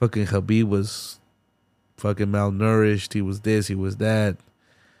 fucking Khabib was fucking malnourished. He was this, he was that.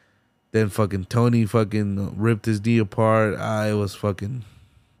 Then fucking Tony fucking ripped his knee apart. It was fucking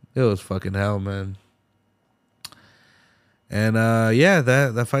hell, man. And yeah,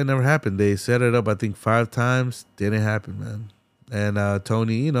 that fight never happened. They set it up, I think 5 times. Didn't happen, man. And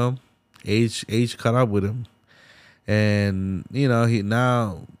Tony, age caught up with him. And he's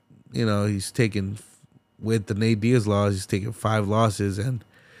taking, with the Nate Diaz laws, he's taking 5 losses, and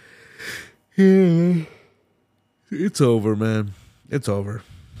yeah, it's over, man. It's over.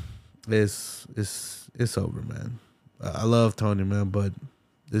 It's over, man. I love Tony, man, but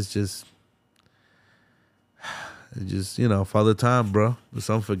it's just Father Time, bro. It's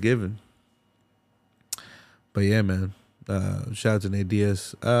unforgiving. But yeah, man. Shout out to Nate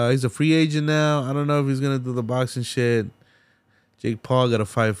Diaz. He's a free agent now. I don't know if he's gonna do the boxing shit. Jake Paul got to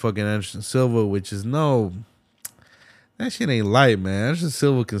fight fucking Anderson Silva, which is that shit ain't light, man. Anderson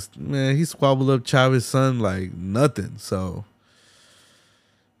Silva he squabbled up Chavez's son like nothing. So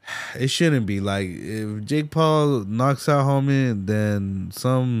it shouldn't be. Like, if Jake Paul knocks out homie, then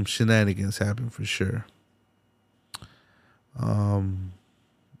some shenanigans happen for sure.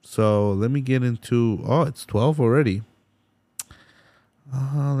 So let me get into, it's 12 already.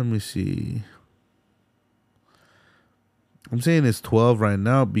 Let me see. I'm saying it's 12 right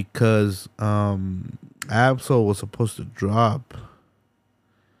now because Absol was supposed to drop.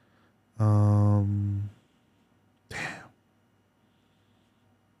 Damn.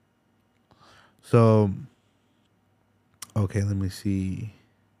 So, okay, let me see.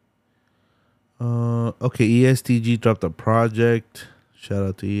 Okay, ESTG dropped a project. Shout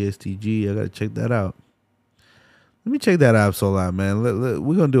out to ESTG. I gotta check that out. Let me check that Absol out, man.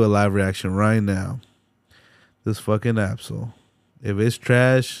 We're gonna do a live reaction right now. This fucking Absol. If it's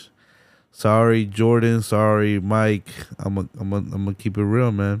trash, sorry Jordan, sorry Mike. I'm gonna keep it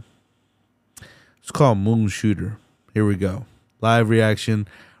real, man. It's called Moon Shooter. Here we go. Live reaction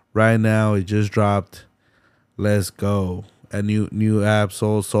right now. It just dropped. Let's go. A new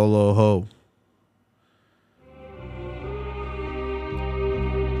Absol solo ho.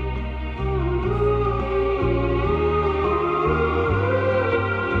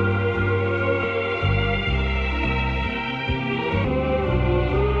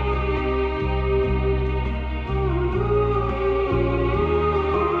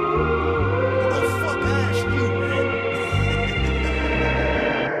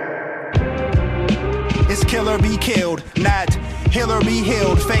 Killer be killed, not heal or be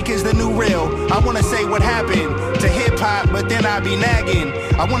healed. Fake is the new real. I wanna say what happened to hip hop, but then I be nagging.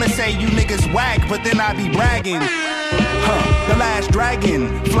 I wanna say you niggas whack, but then I be bragging. The last dragon,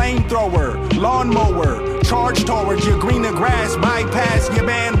 flamethrower, lawnmower, charge towards your greener grass, bypass your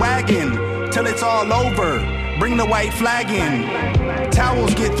bandwagon till it's all over. Bring the white flag in.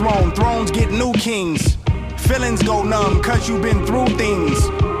 Towels get thrown, thrones get new kings. Feelings go numb, cause you been through things.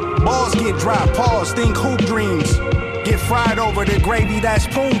 Balls get dropped, pause, think hoop dreams. Get fried over the gravy, that's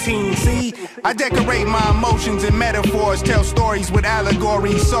poutine, see? I decorate my emotions and metaphors, tell stories with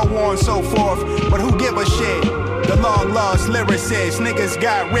allegories, so on and so forth. But who give a shit? The long lost lyricist, niggas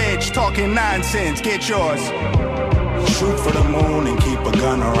got rich, talking nonsense, get yours. Shoot for the moon and keep a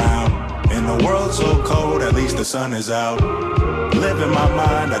gun around. In a world so cold, at least the sun is out. Live in my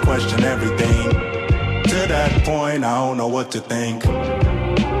mind, I question everything. To that point, I don't know what to think.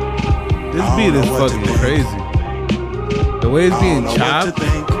 This beat is fucking crazy. The way it's being chopped,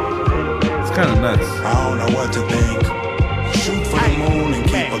 it's kind of nuts. I don't know what to think. Shoot for the moon and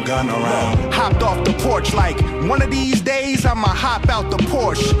keep a gun around. Hopped off the porch like, one of these days I'ma hop out the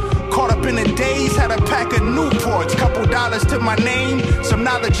Porsche. Caught up in the days, had a pack of Newports. Couple dollars to my name, some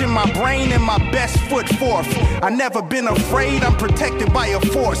knowledge in my brain, and my best foot forth. I never been afraid, I'm protected by a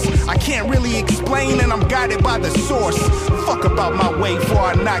force. I can't really explain, and I'm guided by the source. Fuck about my way before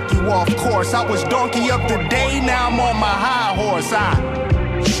I knock you off course. I was donkey of the day, now I'm on my high horse.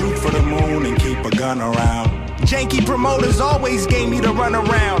 I shoot for the moon and keep a gun around. Janky promoters always gave me the run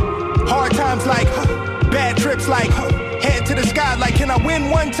around. Hard times like, bad trips like, head to the sky like, can I win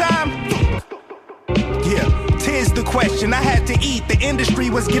one time? Yeah, tis the question. I had to eat, the industry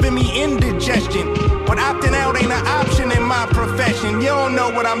was giving me indigestion. But opting out ain't an option in my profession. You don't know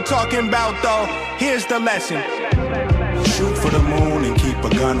what I'm talking about though, here's the lesson. Shoot for the moon and keep a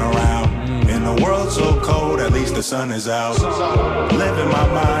gun around. In a world so cold, at least the sun is out. Live in my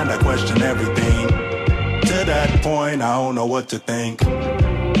mind, I question everything. To that point, I don't know what to think. I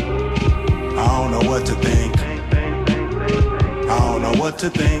don't know what to think. I don't know what to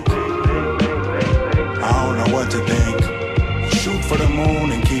think. I don't know what to think. Shoot for the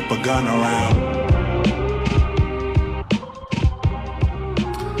moon and keep a gun around.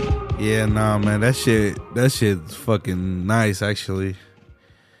 Yeah, nah, man, that shit's fucking nice, actually.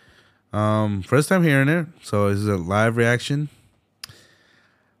 First time hearing it, so this is a live reaction.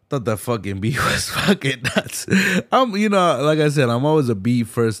 Thought that fucking beat was fucking nuts. You know, like I said, I'm always a beat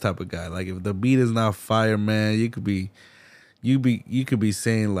first type of guy. Like if the beat is not fire, man, you could be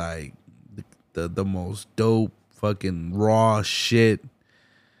saying like the most dope fucking raw shit,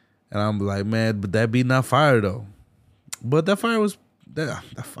 and I'm like, man, but that beat not fire though. But that fire was that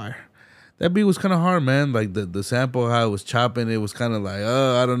fire. That beat was kind of hard, man. Like the sample, how it was chopping, it was kind of like,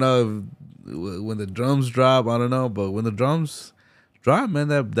 I don't know if, when the drums drop, I don't know, but when the drums drop, man,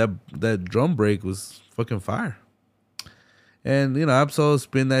 that drum break was fucking fire. And you know, Absol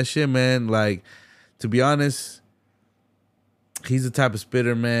spin that shit, man. Like, to be honest, he's the type of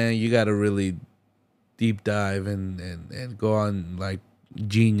spitter, man, you gotta really deep dive and go on like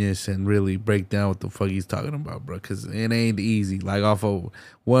Genius and really break down what the fuck he's talking about, bro, because it ain't easy. Like off of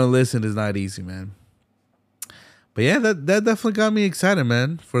one listen is not easy, man. But yeah, that definitely got me excited,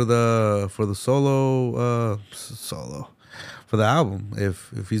 man, for the solo for the album,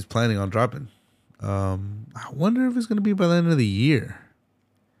 if he's planning on dropping. I wonder if it's gonna be by the end of the year.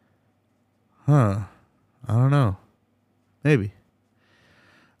 I don't know. Maybe.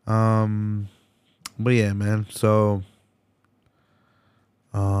 But yeah, man. So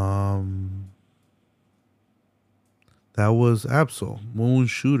that was Absol, Moon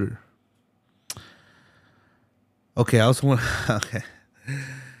Shooter. Okay, I also want okay.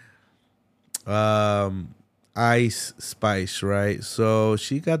 Ice Spice, right? So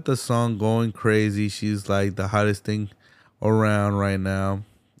she got the song going crazy. She's like the hottest thing around right now.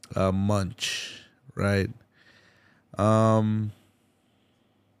 Munch, right? I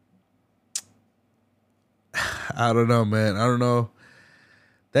don't know, man. I don't know.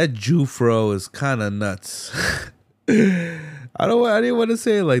 That Jufro is kind of nuts. I didn't want to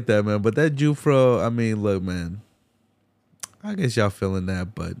say it like that, man. But that Jufro, I mean, look, man. I guess y'all feeling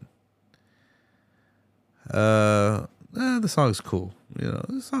that, but the song's cool. You know,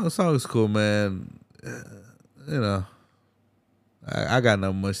 the song is cool, man. You know, I got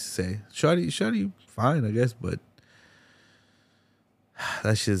not much to say. Shawty, fine, I guess, but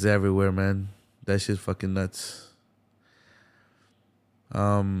that shit's everywhere, man. That shit's fucking nuts.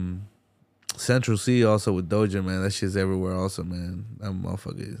 Central C also with Doja, man. That shit's everywhere also, man. That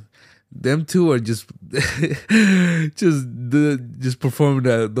motherfucker. Them two are just just performing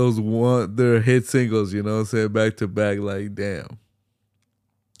their hit singles, you know what I'm saying, back to back, like damn.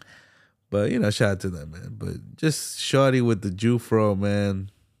 But you know, shout out to them, man. But just shorty with the Jufro, man.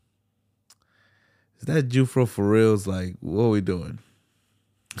 Is that Jufro for reals? Like, what are we doing?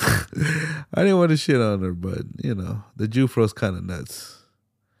 I didn't want to shit on her, but you know, the Jufro's kind of nuts.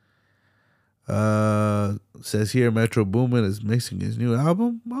 Says here Metro Boomin is mixing his new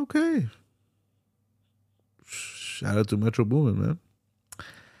album. Okay. Shout out to Metro Boomin, man.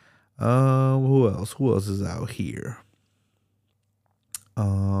 Who else? Who else is out here?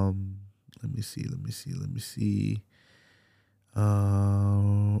 Let me see.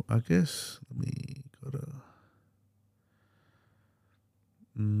 I guess let me go to.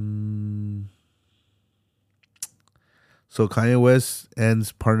 So Kanye West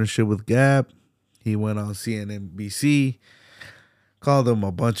ends partnership with Gap. He went on CNBC, called them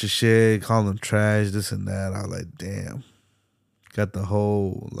a bunch of shit, called them trash, this and that. I was like, damn. Got the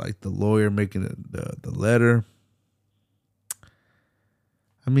whole, like, the lawyer making the letter.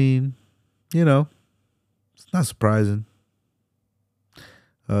 I mean, you know, it's not surprising.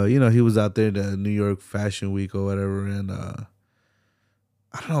 You know, he was out there in the New York Fashion Week or whatever, and I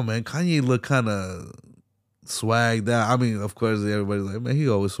don't know, man. Kanye looked kind of swagged out. I mean, of course, everybody's like, man, he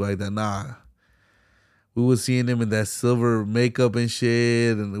always swagged out. Nah, we was seeing him in that silver makeup and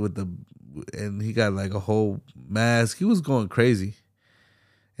shit, and he got like a whole mask. He was going crazy,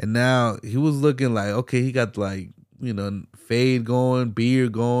 and now he was looking like, okay, he got like, you know, fade going,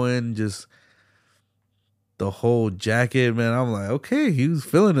 beard going, just the whole jacket, man. I'm like, okay, he was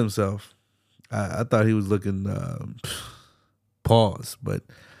feeling himself. I thought he was looking pause, but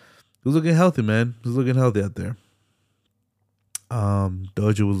he was looking healthy, man. He was looking healthy out there.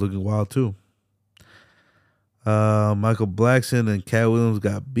 Doja was looking wild too. Michael Blackson and Cat Williams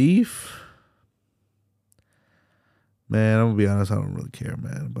got beef. Man, I'm gonna be honest, I don't really care,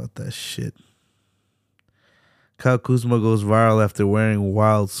 man, about that shit. Kyle Kuzma goes viral after wearing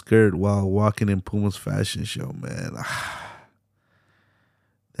wild skirt while walking in Puma's fashion show, man.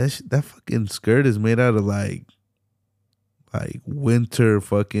 That fucking skirt is made out of like winter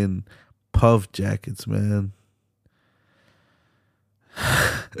fucking puff jackets, man.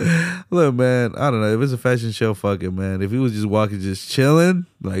 Look, man, I don't know. If it's a fashion show, fuck it, man. If he was just walking, just chilling,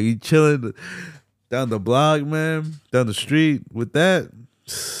 like he chilling down the block, man, down the street with that,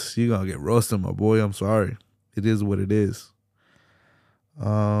 you gonna get roasted, my boy. I'm sorry. It is what it is.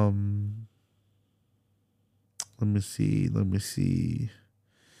 Let me see.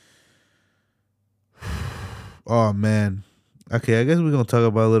 Oh, man. Okay, I guess we're going to talk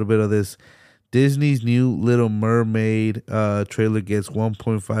about a little bit of this. Disney's new Little Mermaid trailer gets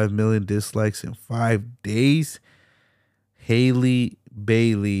 1.5 million dislikes in 5 days. Hailey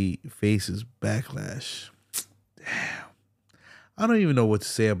Bailey faces backlash. Damn. I don't even know what to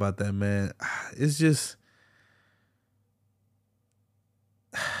say about that, man. It's just...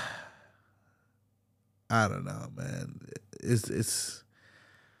 I don't know, man. It's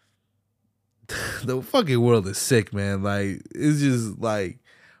the fucking world is sick, man. Like, it's just like,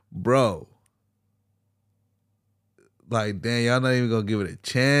 bro. Like, damn, y'all not even gonna give it a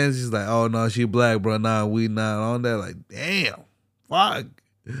chance. She's like, oh no, she black, bro. Nah, we not on that. Like, damn, fuck.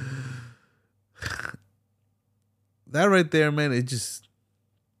 That right there, man, it just,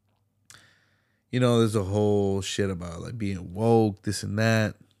 you know, there's a whole shit about like being woke, this and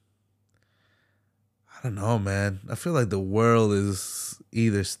that. I don't know, man. I feel like the world is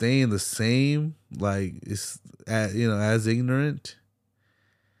either staying the same, like it's as ignorant,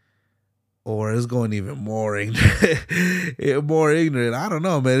 or it's going even more ignorant. More ignorant. I don't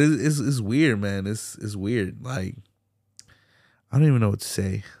know, man. It's weird, man. It's weird. Like, I don't even know what to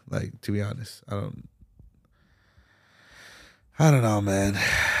say. Like, to be honest, I don't know, man.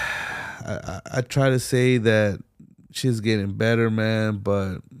 I try to say that shit's getting better, man,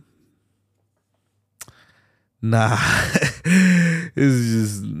 but nah. It's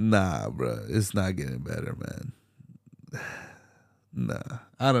just nah, bro. It's not getting better, man. Nah.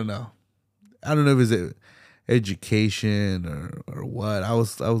 I don't know. I don't know if it's education or what. I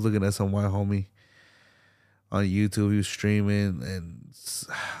was looking at some white homie on YouTube. He was streaming, and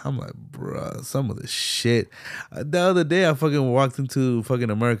I'm like, bro, some of the shit. The other day, I fucking walked into fucking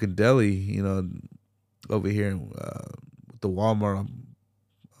American Deli, you know, over here in the Walmart,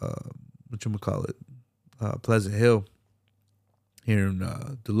 whatchamacallit, Pleasant Hill, here in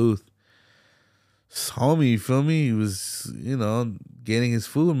Duluth. This homie, you feel me? He was, you know, getting his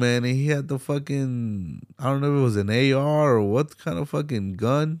food, man, and he had the fucking, I don't know if it was an AR or what kind of fucking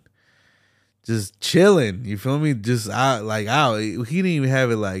gun, just chilling, you feel me? Just out. He didn't even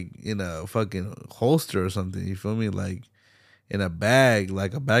have it like in a fucking holster or something, you feel me? Like in a bag,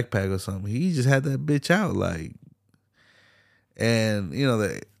 like a backpack or something. He just had that bitch out, like, and you know,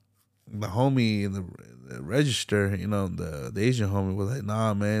 the homie in the register, you know, the Asian homie was like,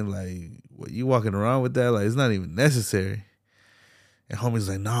 nah, man, like, what, you walking around with that? Like, it's not even necessary. And homie's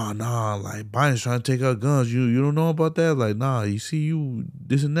like, nah, like, Biden's trying to take our guns. You don't know about that? Like, nah, you see you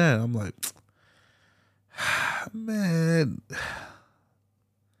this and that. I'm like, man,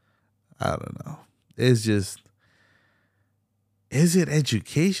 I don't know. It's just, is it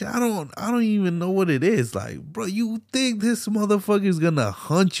education? I don't even know what it is. Like, bro, you think this motherfucker's gonna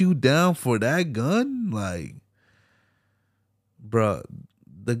hunt you down for that gun? Like, bro,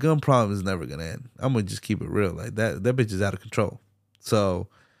 the gun problem is never gonna end. I'm gonna just keep it real. Like that bitch is out of control. So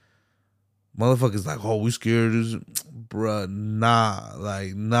motherfuckers like, oh, we scared. Bruh, nah.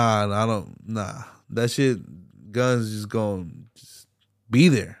 Like, nah, I don't, nah. That shit, guns just gonna just be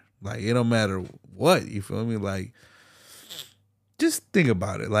there. Like, it don't matter what, you feel me? Like, just think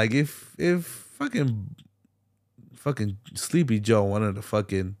about it. Like, if fucking Sleepy Joe wanted to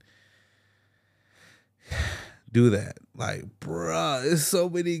fucking do that, like, bruh, there's so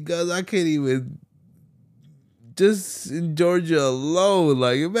many guns, I can't even. Just in Georgia alone,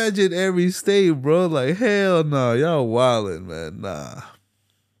 like, imagine every state, bro. Like, hell no, y'all wildin', man. Nah,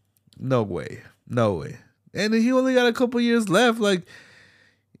 no way, no way. And he only got a couple years left. Like,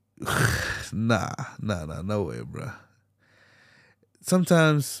 nah, no way, bro.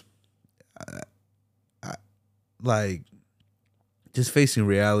 Sometimes, I like just facing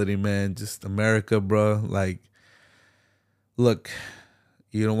reality, man. Just America, bro. Like, look.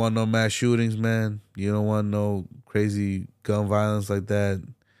 You don't want no mass shootings, man. You don't want no crazy gun violence like that.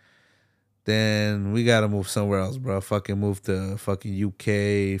 Then we gotta move somewhere else, bro. Fucking move to fucking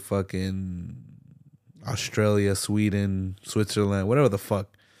UK, fucking Australia, Sweden, Switzerland, whatever the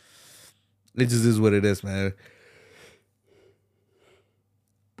fuck. It just is what it is, man.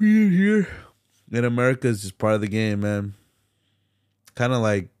 Being here in America is just part of the game, man. Kind of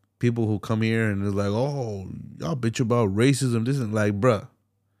like people who come here and they're like, oh, y'all bitch about racism. This is like, bruh.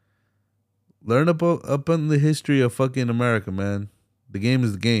 Learn up on the history of fucking America, man. The game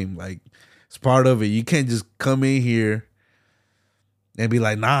is the game. Like, it's part of it. You can't just come in here and be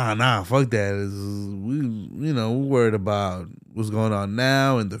like, nah, fuck that. We're worried about what's going on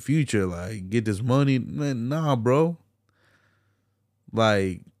now and the future. Like, get this money. Man, nah, bro.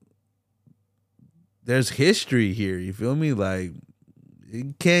 Like, there's history here. You feel me? Like,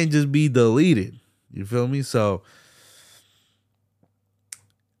 it can't just be deleted. You feel me? So,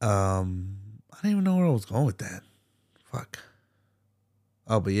 I don't even know where I was going with that. Fuck.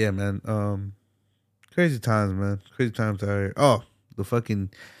 Oh, but yeah, man. Crazy times, man. Crazy times out here. Oh, the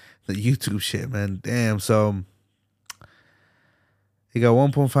YouTube shit, man. Damn. So he got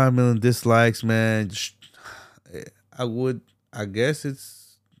 1.5 million dislikes, man. I guess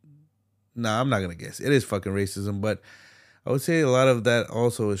it's. Nah, I'm not gonna guess. It is fucking racism, but I would say a lot of that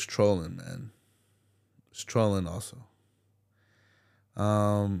also is trolling, man. It's trolling also.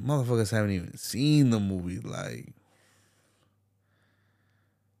 Motherfuckers haven't even seen the movie. Like,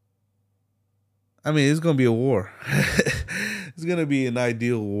 I mean, it's gonna be a war. It's gonna be an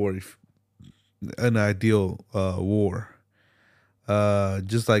ideal war.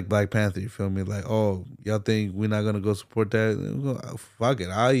 Just like Black Panther, you feel me? Like, oh, y'all think we're not gonna go support that? Fuck it,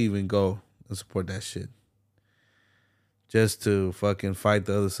 I'll even go and support that shit. Just to fucking fight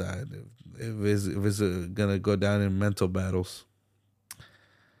the other side. If it's gonna go down in mental battles.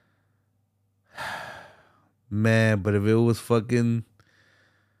 Man, but if it was fucking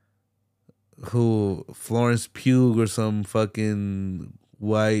Florence Pugh or some fucking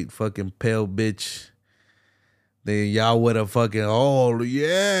white fucking pale bitch, then y'all would have fucking, oh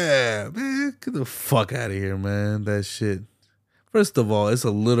yeah, man, get the fuck out of here, man. That shit. First of all, it's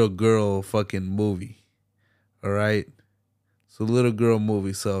a little girl fucking movie. All right? It's a little girl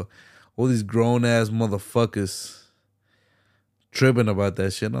movie. So all these grown ass motherfuckers tripping about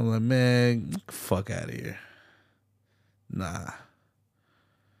that shit. I'm like, man, get the fuck out of here. Nah.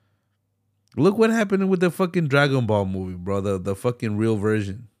 Look what happened with the fucking Dragon Ball movie, bro. The fucking real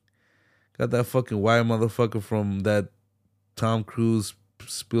version. Got that fucking white motherfucker from that Tom Cruise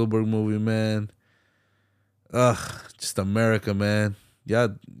Spielberg movie, man. Ugh, just America, man.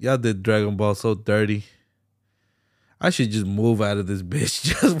 Y'all did Dragon Ball so dirty. I should just move out of this bitch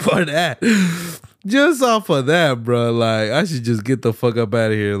just for that. Just off of that, bro. Like, I should just get the fuck up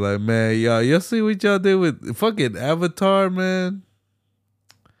out of here. Like, man, y'all see what y'all did with fucking Avatar, man?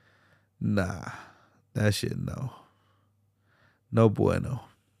 Nah. That shit, no. No bueno.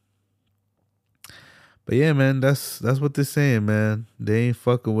 But yeah, man, that's what they're saying, man. They ain't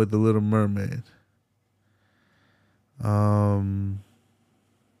fucking with the Little Mermaid.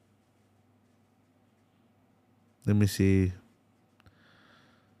 Let me see.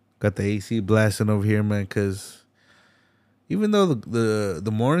 Got the AC blasting over here, man, because even though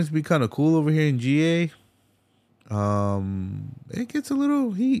the mornings be kind of cool over here in GA, it gets a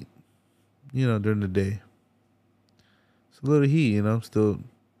little heat, during the day. It's a little heat,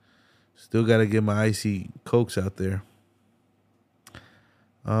 Still got to get my icy Cokes out there.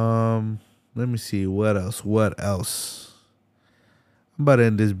 Let me see. What else? I'm about to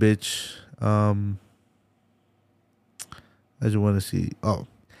end this bitch. I just want to see. Oh,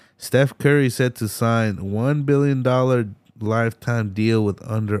 Steph Curry set to sign $1 billion lifetime deal with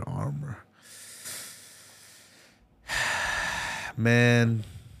Under Armour. Man,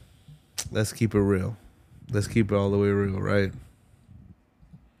 let's keep it real. Let's keep it all the way real, right?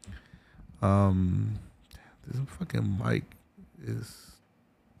 This fucking mic is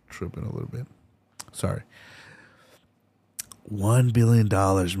tripping a little bit. Sorry. $1 billion,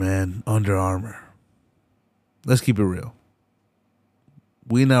 man. Under Armour. Let's keep it real.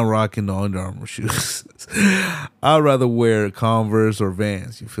 We not rocking the Under Armour shoes. I'd rather wear Converse or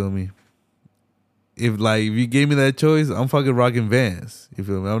Vans. You feel me? If you gave me that choice, I'm fucking rocking Vans. You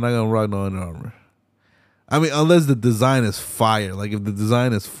feel me? I'm not gonna rock no Under Armour. I mean, unless the design is fire. Like if the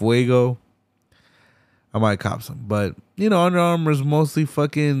design is fuego, I might cop some. But Under Armour is mostly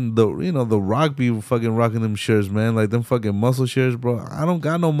fucking the Rock be fucking rocking them shirts, man. Like them fucking muscle shirts, bro. I don't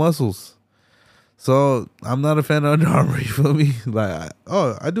got no muscles. So I'm not a fan of Under Armour, you feel me?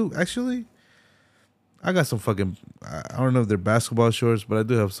 I do actually. I got some fucking. I don't know if they're basketball shorts, but I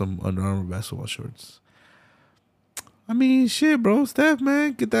do have some Under Armour basketball shorts. I mean, shit, bro, Steph,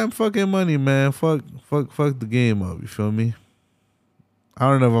 man, get that fucking money, man. Fuck the game up. You feel me? I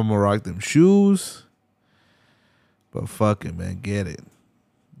don't know if I'm gonna rock them shoes, but fuck it, man, get it.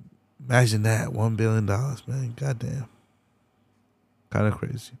 Imagine that, $1 billion, man. Goddamn, kind of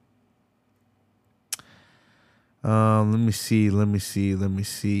crazy. Let me see.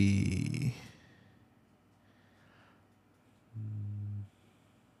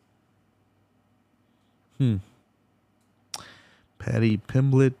 Patty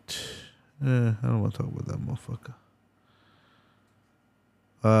Pimblett. I don't want to talk about that motherfucker.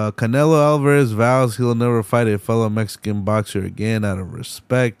 Canelo Alvarez vows he'll never fight a fellow Mexican boxer again out of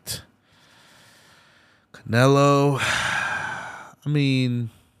respect. Canelo. I mean,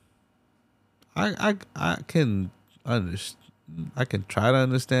 I can understand. I can try to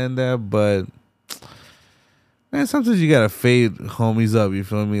understand that, but man, sometimes you gotta fade homies up. You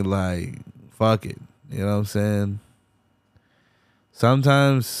feel me? Like, fuck it. You know what I'm saying?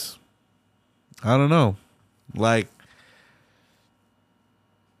 Sometimes, I don't know. Like,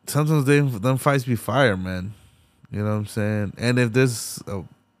 sometimes them fights be fire, man. You know what I'm saying? And if there's a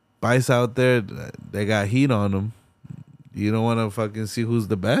fights out there that got heat on them, you don't want to fucking see who's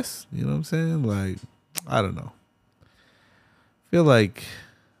the best. You know what I'm saying? Like, I don't know. Feel like,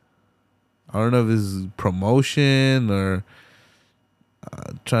 I don't know if this is promotion or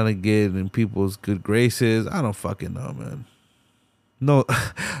trying to get in people's good graces. I don't fucking know, man.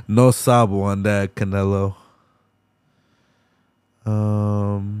 No sabo on that, Canelo.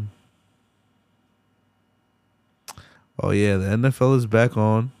 Oh yeah, the NFL is back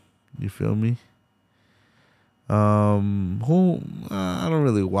on. You feel me? I don't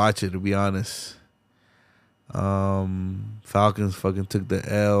really watch it, to be honest. Falcons fucking took the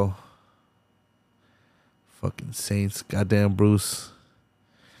L. Fucking Saints, goddamn Bruce.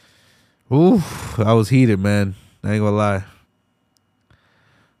 Ooh, I was heated, man. I ain't gonna lie.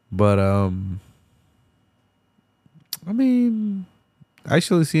 But I mean,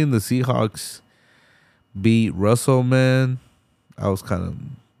 actually seeing the Seahawks beat Russell, man, I was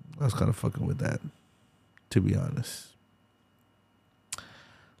kind of fucking with that, to be honest.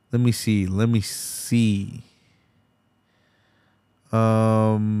 Let me see.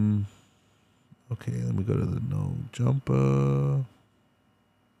 Okay, let me go to the no jumper.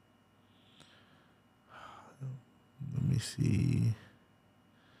 Let me see.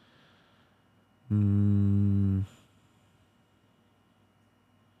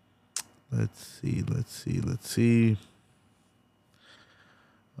 Let's see.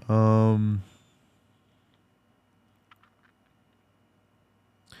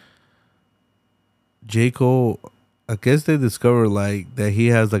 J. Cole, I guess they discovered like that he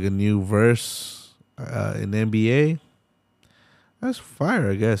has like a new verse in NBA. That's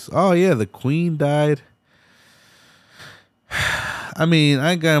fire, I guess. Oh yeah, the Queen died. I mean,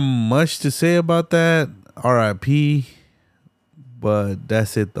 I ain't got much to say about that. R.I.P. But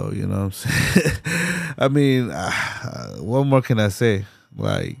that's it, though. You know what I'm saying? I mean, what more can I say?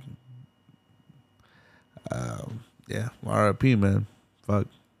 Like, yeah, R.I.P. man. Fuck.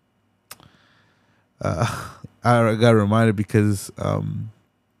 I got reminded because I'm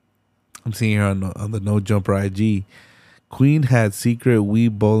seeing here on the No Jumper IG. Queen had secret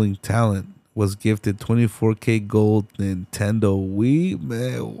Wii bowling talent. Was gifted 24K gold Nintendo Wii.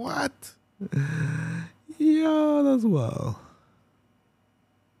 Man, what? Yo, that's wild.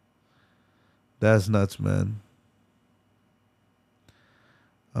 That's nuts, man.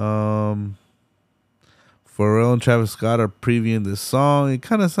 Pharrell and Travis Scott are previewing this song. It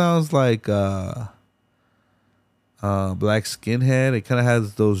kind of sounds like Black Skinhead. It kind of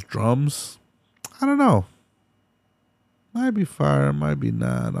has those drums. I don't know. Might be fire, might be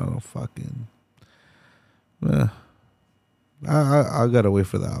not. I don't fucking. I gotta wait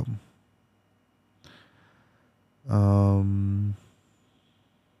for the album.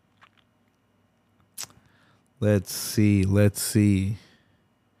 Let's see.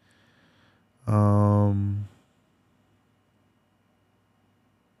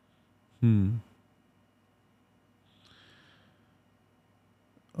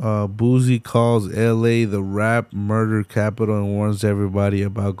 Boozy calls LA the rap murder capital and warns everybody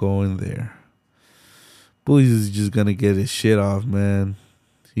about going there. Boozy's just gonna get his shit off, man.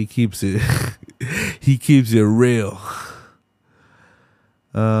 He keeps it he keeps it real.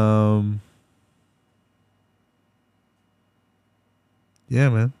 Yeah,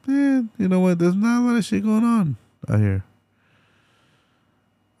 man. You know what? There's not a lot of shit going on out here.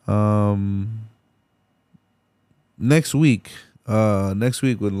 Next week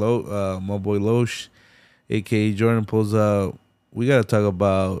with my boy Loesch, aka Jordan, pulls out. We gotta talk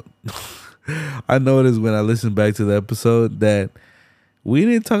about. I noticed when I listened back to the episode that we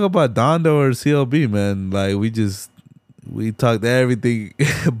didn't talk about Dondo or CLB, man. Like we talked everything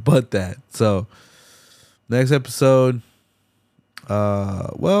but that. So next episode. I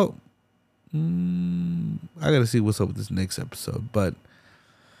gotta see what's up with this next episode, but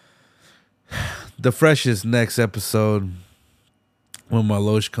the freshest next episode when my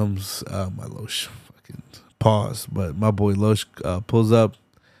Loesch comes, fucking pause, but my boy Loesch pulls up.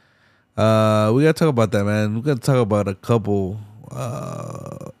 We gotta talk about that, man. We gotta talk about a couple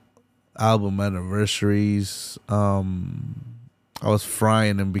album anniversaries. I was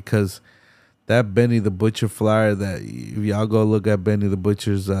frying them because that Benny the Butcher flyer, that if y'all go look at Benny the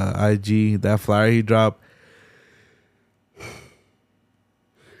Butcher's IG, that flyer he dropped,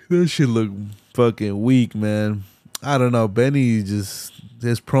 that shit look fucking weak, man. I don't know. Benny just,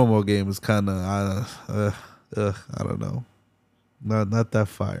 his promo game is kind of, I don't know. Not that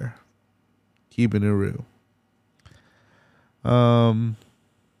fire. Keeping it real.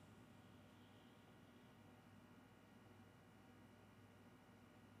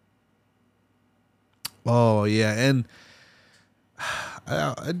 Oh yeah, and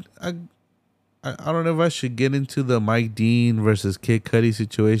I don't know if I should get into the Mike Dean versus Kid Cudi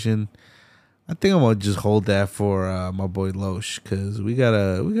situation. I think I'm gonna just hold that for my boy Loesch, because we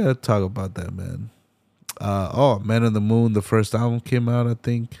gotta talk about that, man. Man on the Moon, the first album came out, I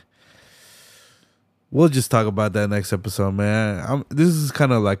think. We'll just talk about that next episode, man. This is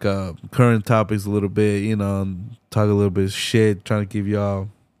kind of like a current topics a little bit, talk a little bit of shit, trying to give y'all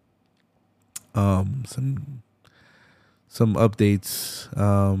some updates.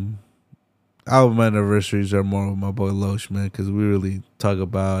 Album anniversaries are more with my boy Loesch, man, because we really talk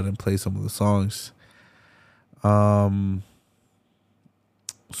about and play some of the songs.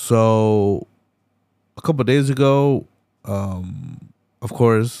 So a couple of days ago, of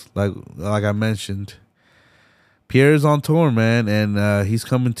course, like I mentioned, Pierre's on tour, man, and he's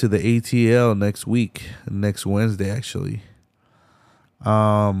coming to the ATL next Wednesday, actually.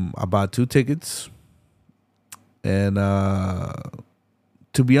 I bought 2 tickets, and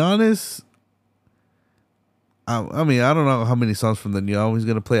to be honest, I mean, I don't know how many songs from the new album he's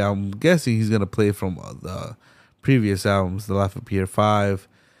gonna play. I'm guessing he's gonna play from the previous albums, The Life of Pierre 5,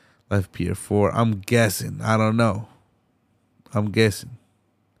 Life of Pierre 4. I'm guessing. I don't know. I'm guessing.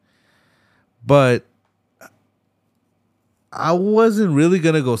 But I wasn't really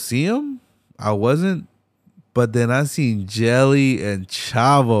gonna go see him. I wasn't. But then I seen Jelly and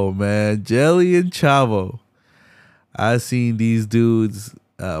Chavo, man. Jelly and Chavo. I seen these dudes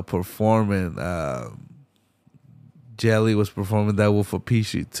performing. Jelly was performing that Wolf of P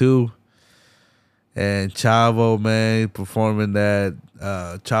shit too. And Chavo, man, performing that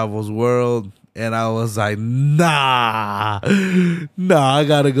Chavo's World. And I was like, nah, I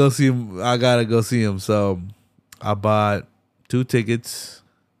gotta go see him. So I bought 2 tickets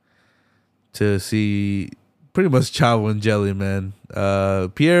to see pretty much Chavo and Jelly, man.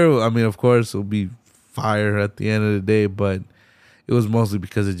 Pierre, I mean, of course, will be fire at the end of the day, but it was mostly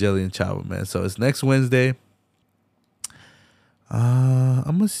because of Jelly and Chavo, man. So it's next Wednesday.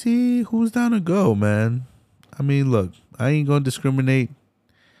 I'm gonna see who's down to go, man. I mean, look, I ain't gonna discriminate.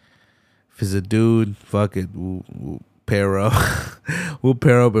 If it's a dude, fuck it, we'll pair up. We'll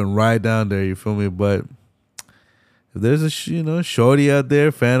pair up and ride down there, you feel me? But if there's a shorty out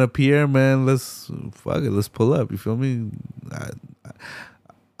there, fan of Pierre, man, let's pull up, you feel me?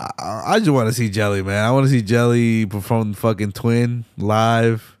 I just want to see Jelly, man. I want to see Jelly perform fucking Twin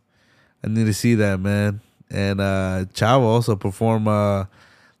live. I need to see that, man. And Chavo also performed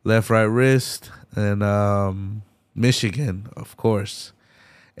Left Right Wrist and Michigan, of course.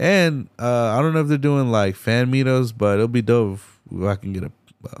 And I don't know if they're doing like fan meetups, but it'll be dope if I can get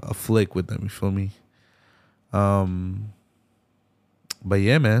a flick with them. You feel me? But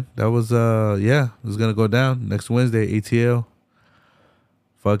yeah, man, that was it was gonna go down next Wednesday, ATL.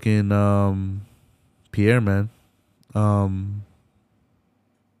 Fucking Pierre, man.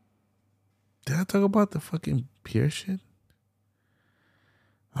 Did I talk about the fucking Pierre shit?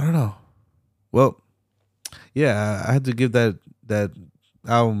 I don't know. Well, yeah, I had to give that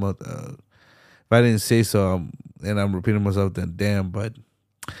album if I didn't say so, and I'm repeating myself, then damn. But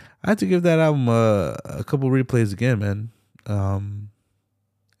I had to give that album a couple replays again, man.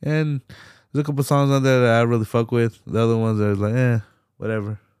 And there's a couple songs on there that I really fuck with. The other ones are like,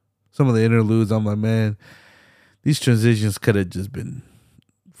 whatever. Some of the interludes, I'm like, man, these transitions could have just been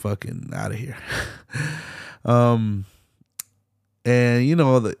fucking out of here. And you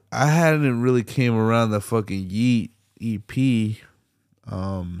know, I hadn't really came around the fucking Yeat EP.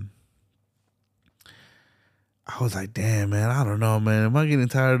 I was like, damn, man, I don't know, man. Am I getting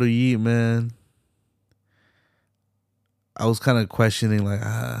tired of Yeat, man? I was kind of questioning, like,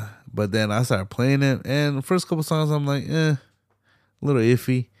 but then I started playing it, and the first couple songs, I'm like, a little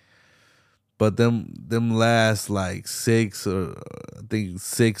iffy. But them last like 6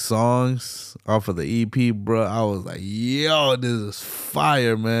 songs off of the EP, bro, I was like, yo, this is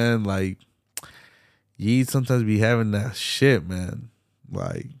fire, man. Like, Yeat sometimes be having that shit, man.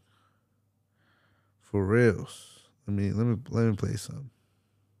 Like, for reals. Let me play some.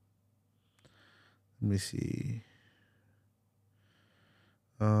 Let me see.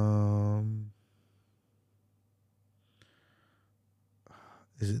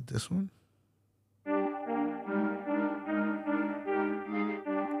 Is it this one?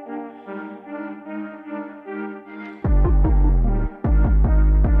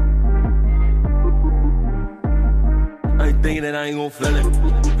 I ain't thinking that I ain't gonna feel it.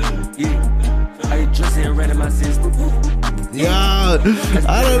 Yeah, I ain't trusting and running my system. Yeah, I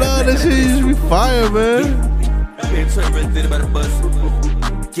don't know. That shit used to be fire, man. I been trying to run about the bus.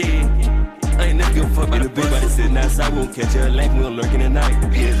 Yeah. I ain't never give a fuck about the bitch, but it's sitting outside, won't catch her like we lurking at night.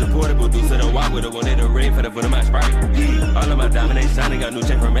 Yeah, it's a portable dude, so don't walk with her, one in the rain for the foot of my sprite. Yeah, all of my diamond ain't shining, got new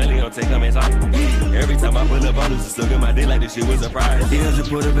check from Melly, don't take them inside. Yeah, every time I pull up on this, still get my day like this shit was a surprise. Yeah, just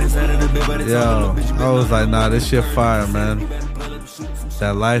put up inside of the bed, but it's yo, I was like, nah, this shit fire, man.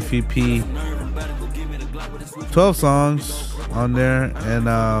 That Life EP, 12 songs on there, and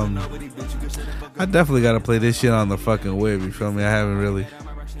I definitely gotta play this shit on the fucking whip, you feel me? I haven't really.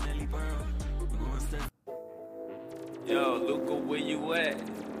 Yo, Luca, where you at?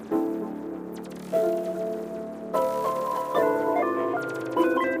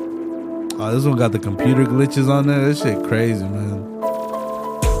 Oh, this one got the computer glitches on there. This shit crazy, man.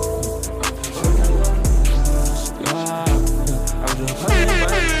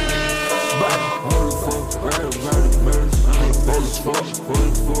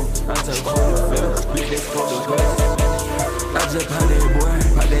 I just pop that boy,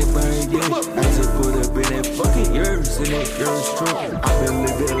 pop that bird, yeah. I just put up in that fucking yours, and that yours true. I been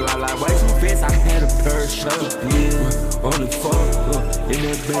living la la way too fast, I had a pair of shoes, yeah. On the phone, in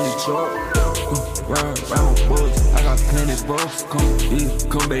that belly truck. Round with bullets, I got plenty of bucks.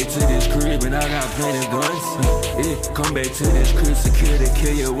 Come back to this crib, and I got plenty of guns. Yeah, come back to this crib, security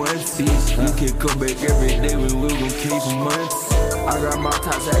kill you once. You can come back every day, we gon' keep for months. I got my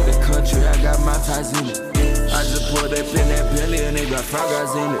ties out the country, I got my ties in it. I just pulled up in that belly and they got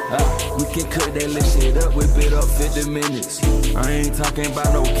froggers in it. We can cook that little shit up, whip it up 50 minutes. I ain't talking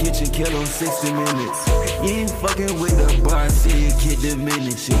about no kitchen, kill on 60 minutes. You ain't fucking with the bar, see it get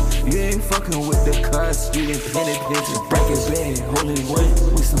diminished. You ain't fucking with the cars, you ain't penny pinching. Break it bad, holy one,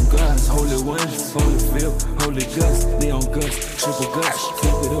 with some guns, holy ones. Holy Phil, holy guts, Leon guts, triple guts.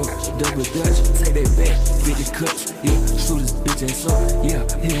 Flip it up, double dutch, take that back, 50 cuts. Yeah, shoot this bitch ass up, yeah,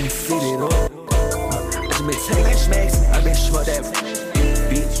 he ain't sit it up. Been taking smacks, I been smoked up.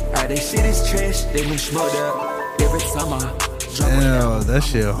 Bitch, all they shit is trash, they been smoked up. Every time I drop. Damn, that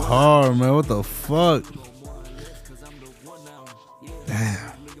shit hard, man. What the fuck?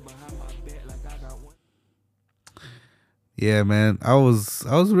 Damn. Yeah, man. I was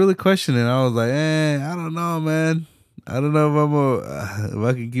really questioning. I was like, I don't know, man. I don't know if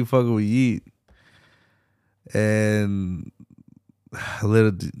I can keep fucking with Yeat. And little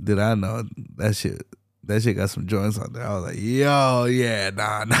did I know that shit got some joints on there. I was like, yo, yeah,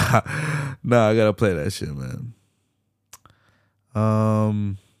 nah, I gotta play that shit, man.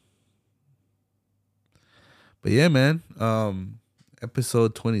 But yeah, man.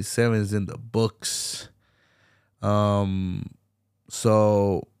 Episode 27 is in the books. So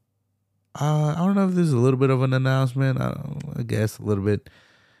I don't know if there's a little bit of an announcement. I guess a little bit.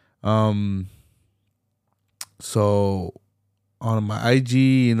 So on my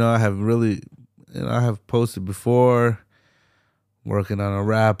IG, I have posted before, working on a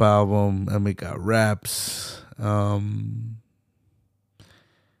rap album. Emmit got raps. I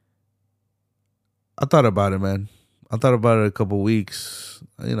thought about it, man. I thought about it a couple weeks.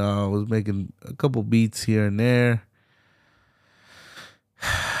 I was making a couple beats here and there.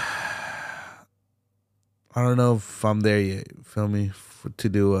 I don't know if I'm there yet. Feel me? To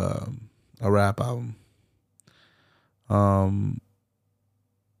do a rap album.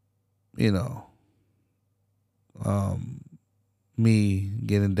 Me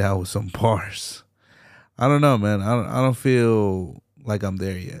getting down with some bars. I don't know, man. I don't feel like I'm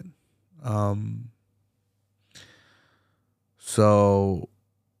there yet. So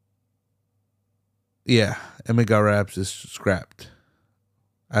yeah, Emmit Got Raps is scrapped.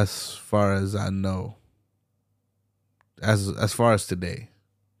 As far as I know. As far as today.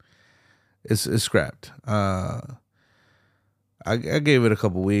 It's scrapped. I gave it a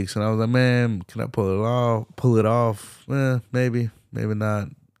couple weeks and I was like, man, can I pull it off? Maybe not.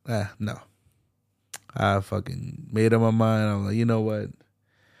 No. I fucking made up my mind. I'm like, you know what?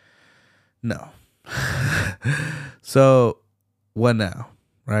 No. So, what now?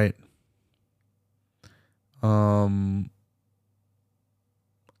 Right?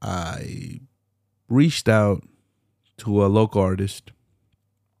 I reached out to a local artist.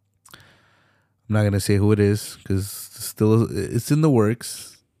 I'm not gonna say who it is because it's in the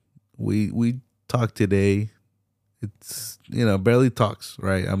works. We talked today. It's barely talks,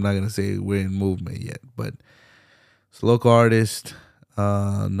 right? I'm not gonna say we're in movement yet, but it's a local artist.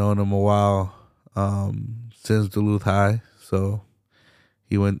 Known him a while since Duluth High, so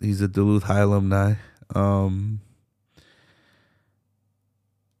he's a Duluth High alumni. And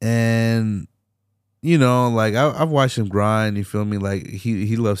like I've watched him grind. You feel me? Like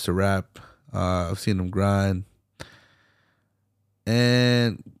he loves to rap. I've seen him grind,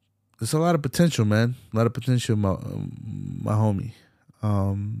 and there's a lot of potential, man. A lot of potential, my homie.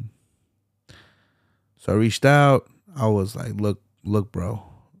 So I reached out. I was like, look, bro.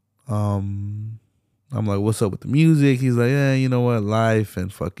 I'm like, what's up with the music? He's like, yeah, you know what, life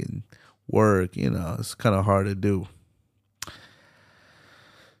and fucking work. It's kind of hard to do.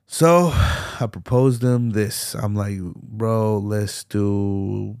 So I proposed him this. I'm like, bro, let's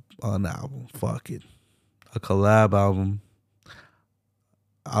do an album. Fuck it. A collab album.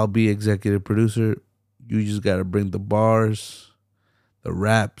 I'll be executive producer. You just got to bring the bars, the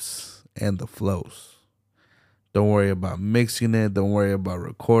raps, and the flows. Don't worry about mixing it. Don't worry about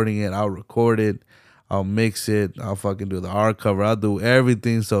recording it. I'll record it. I'll mix it. I'll fucking do the art cover. I'll do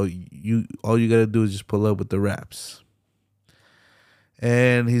everything. So all you got to do is just pull up with the raps.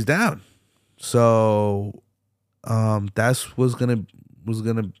 And he's down. So that's what is gonna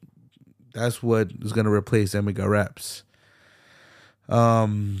replace Emmit Got Raps. I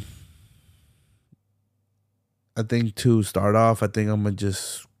think to start off, I'm gonna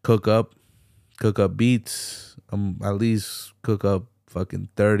just cook up beats. At least cook up fucking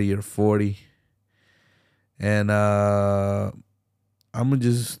 30 or 40. And I'm gonna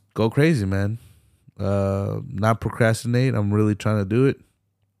just go crazy, man. Not procrastinate. I'm really trying to do it.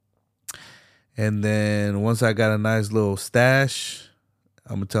 And then once I got a nice little stash,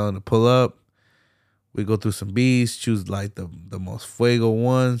 I'm gonna tell him to pull up. We go through some beats, choose like the most fuego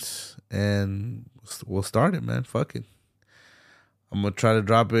ones, and we'll start it, man. Fuck it. I'm gonna try to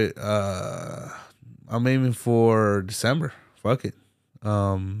drop it. I'm aiming for December. Fuck it.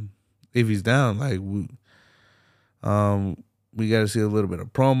 If he's down, like we got to see a little bit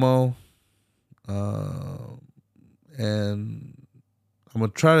of promo. And I'm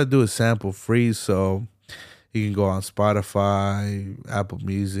gonna try to do a sample free, so you can go on Spotify, Apple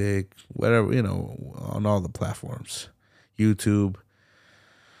Music, whatever, on all the platforms, YouTube.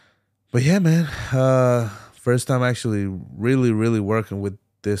 But yeah, man, first time actually really, really working with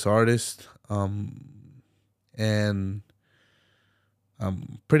this artist, and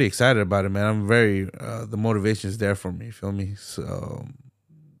I'm pretty excited about it, man. I'm very the motivation is there for me. Feel me? So.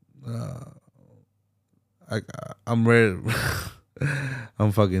 I'm ready.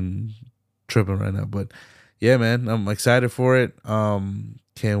 I'm fucking tripping right now, but yeah, man, I'm excited for it.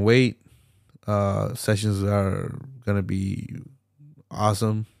 Can't wait. Sessions are gonna be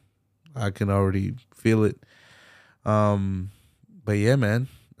awesome. I can already feel it. But yeah, man.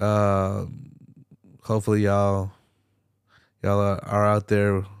 Hopefully y'all are out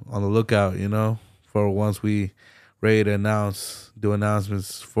there on the lookout, for once we ready to do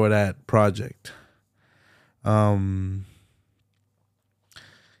announcements for that project. Yeah,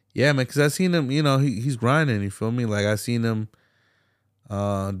 man, because I seen him, he's grinding, you feel me? Like, I seen him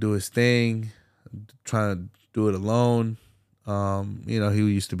do his thing, trying to do it alone. He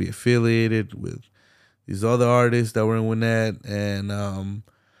used to be affiliated with these other artists that were in Winnet, and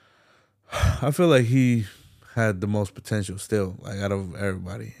I feel like he had the most potential still, like, out of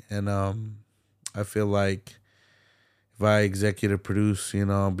everybody. And I feel like if I executive produce, be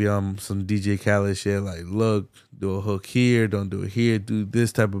on some DJ Khaled shit, like, look, do a hook here, don't do it here, do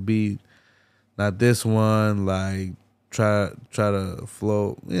this type of beat, not this one, like, try to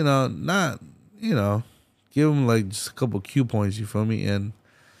flow, not, give him, like, just a couple cue points, you feel me? And,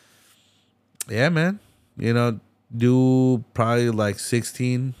 yeah, man, do probably, like,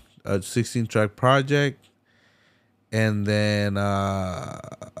 16-track project, and then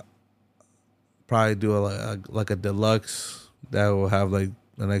probably do a deluxe that will have like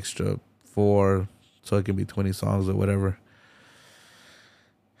an extra 4, so it can be 20 songs or whatever.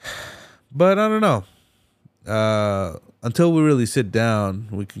 But I don't know. Until we really sit down,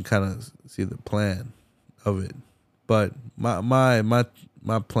 we can kind of see the plan of it. But my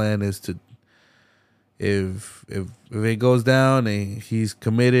plan is to, if it goes down and he's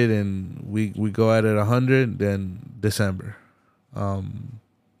committed and we go at it 100, then December.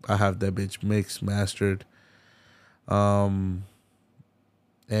 I have that bitch mixed, mastered. And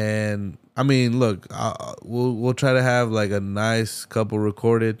I mean, look, we'll try to have like a nice couple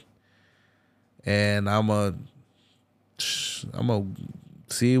recorded, and I'm gonna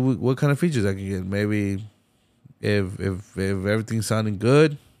see what kind of features I can get. Maybe if everything's sounding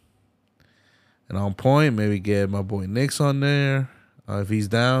good and on point, maybe get my boy Nick's on there if he's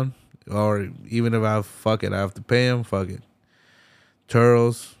down, or even if I have to pay him, fuck it.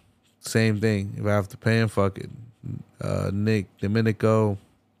 Turtles, same thing. If I have to pay him, fuck it. Nick, Domenico,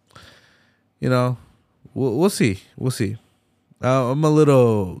 we'll see. We'll see. I'm a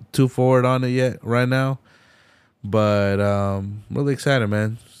little too forward on it yet right now, but really excited,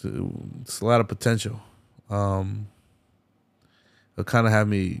 man. It's a lot of potential. It'll kind of have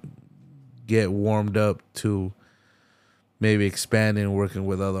me get warmed up to maybe expanding and working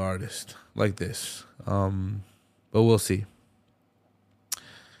with other artists like this. But we'll see.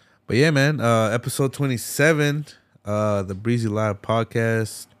 But yeah, man, episode 27, the Breezy Live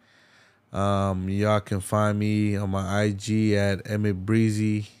podcast. Y'all can find me on my IG at Emmit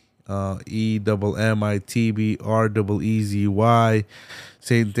Breezy, EMMITBREEZY.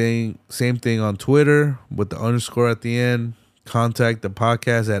 Same thing on Twitter with the underscore at the end. Contact the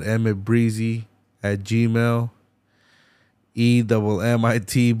podcast at emmitbreezy@gmail.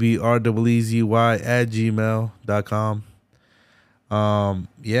 EMMITBREEZY@gmail.com.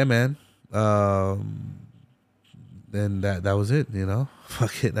 Yeah, man. And that was it,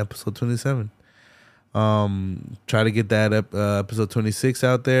 Fucking episode 27. Try to get that episode 26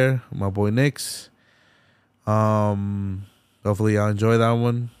 out there. My boy Nick's. Hopefully y'all enjoy that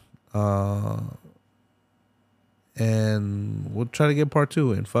one. And we'll try to get part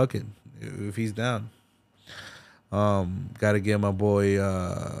 2 in. Fuck it, if he's down. Gotta get my boy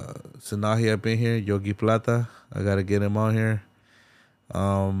Sanahi up in here, Yogi Plata. I gotta get him on here.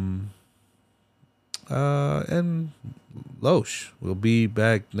 And Loesch will be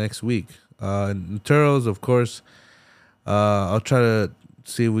back next week. And Turtles, of course. I'll try to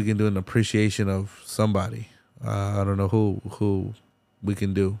see if we can do an appreciation of somebody. I don't know who we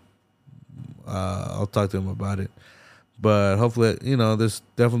can do. I'll talk to him about it. But hopefully, there's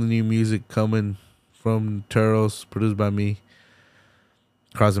definitely new music coming from Turtles, produced by me.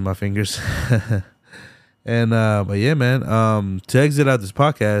 Crossing my fingers. And but yeah, man. To exit out this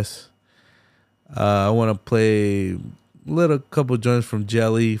podcast, I want to play a couple joints from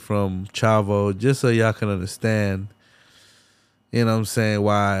Jelly, from Chavo, just so y'all can understand. You know what I'm saying?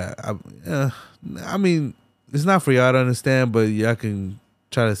 Why? I mean, it's not for y'all to understand, but y'all can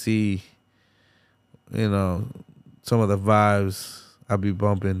try to see, some of the vibes I be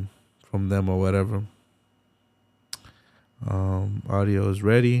bumping from them or whatever. Audio is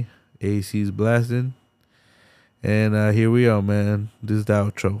ready. AC's blasting. And here we are, man. This is the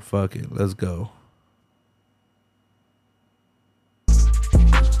outro. Fuck it. Let's go.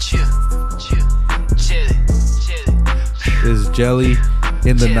 This is Jelly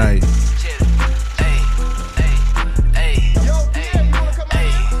in the Night.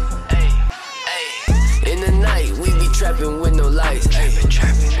 In the night, we be trapping with no lights.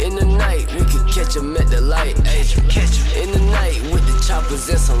 In the night, we can catch 'em at the light. In the night, with the choppers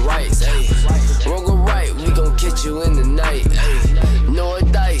and some rights. Wrong or right, we gon' catch you in the night. No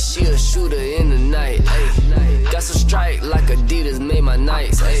dice, she a shooter in the night. Got some strike like Adidas made my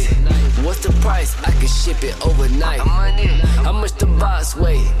nights. What's the price? I can shit ship it overnight. How much the box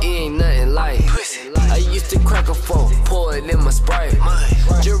weigh? It ain't nothing light. I used to crack a fork, pour it in my Sprite.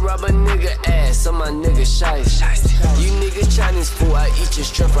 Just rub a nigga ass on my nigga shice. You niggas Chinese food, I eat your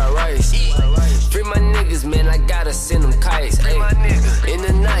shrimp fried rice. Free my niggas, man, I gotta send them kites. Ay. In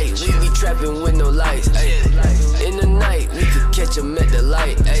the night, we be trapping with no lights. Ay. In the night, we could catch 'em at the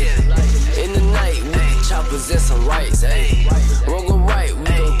light. Ay. In the night, we could choppers and some rice. Ay. Roll go right, we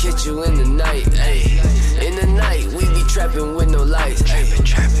gon' catch you in the night. Ay. In the night, we be trapping with no lights. Ay.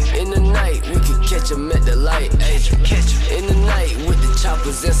 In the night, we could catch 'em at the light. Ay. In the night, with the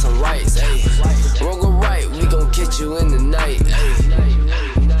choppers and some rice. Ay. Roll go right, we gon' catch you in the night. Ay.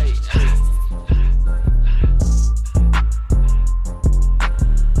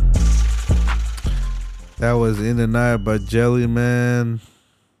 That was In the Night by Jelly, man.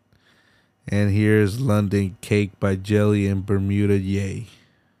 And here's London Cake by Jelly and Bermuda Yay.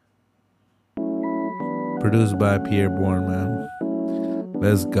 Produced by Pierre Bourne, man.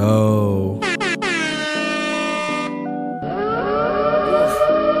 Let's go.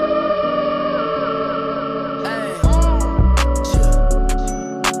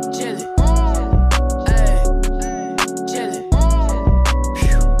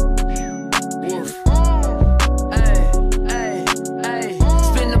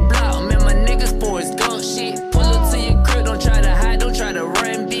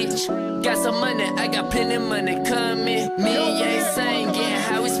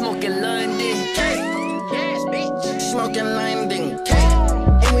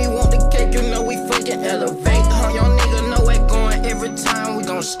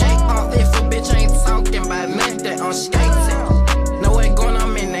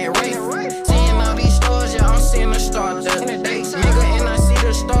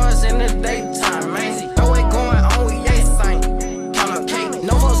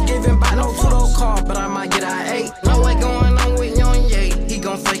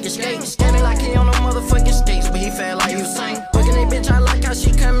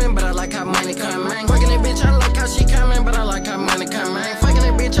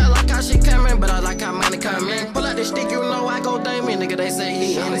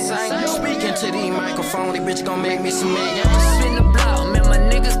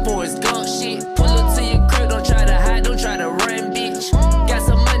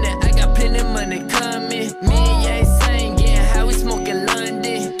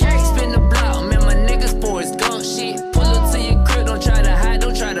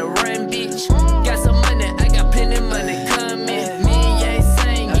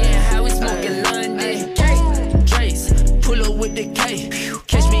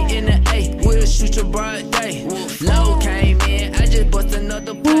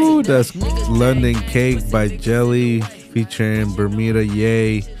 That's London Cake by Jelly featuring Bermuda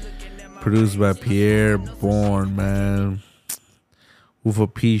Yay, produced by Pierre Bourne, man. With a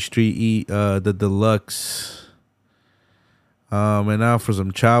P Street the Deluxe. And now for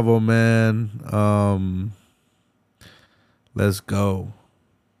some Chavo, man. Let's go.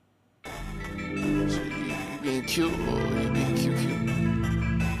 Being cute, or you being cute?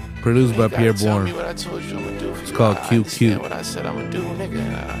 Produced by Pierre Bourne. Tell me what I told you I'm gonna do for it's you. called Cute Cute. What I said I'm gonna do,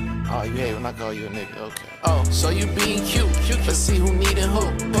 nigga. Oh, you hate when I call you a nigga. Okay. Oh, so you being cute. Let's see who needin' who.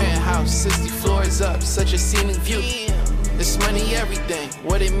 Penthouse, 60 floors up, such a scenic view. It's money, everything.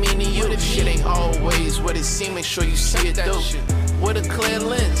 What it mean to you? Shit ain't always what it seem. Make sure you see it though. With a clear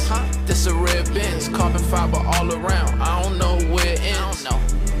lens, this a red Benz, carbon fiber all around. I don't know where it ends.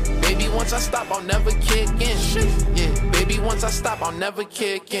 Baby, once I stop, I'll never kick in. Yeah, baby, once I stop, I'll never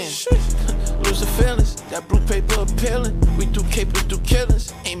kick in. Lose the feelings, that blue paper appealing. We do capers, do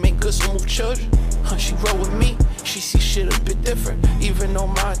killings. Ain't make good, so move children. She roll with me, she see shit a bit different. Even though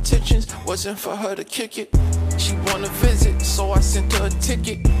my intentions wasn't for her to kick it. She wanna visit, so I sent her a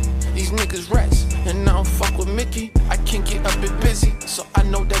ticket. These niggas rats, and I don't fuck with Mickey. I can't get up and busy, so I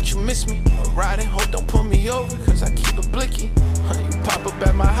know that you miss me. Riding, hope don't pull me over, cause I keep a blicky. You pop up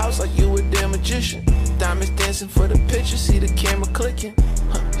at my house like you a damn magician. Diamonds dancing for the picture, see the camera clicking.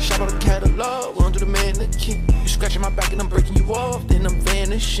 Shout out the catalog, we'll do the mannequin. You scratching my back and I'm breaking you off, then I'm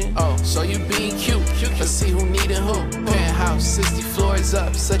vanishing. Oh, so you being cute. Let's see who needin' who. Penthouse, 60 floors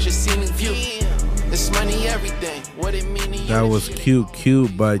up, such a scenic view. It's money, everything. What it mean to you? That was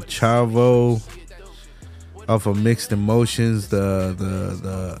Cute by Chavo off of Mixed Emotions,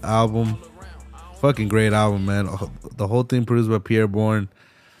 the album. Fucking great album, man. The whole thing produced by Pierre Bourne.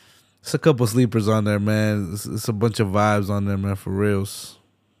 It's a couple sleepers on there, man. It's a bunch of vibes on there, man, for reals.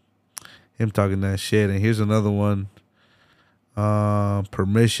 Him talking that shit. And here's another one.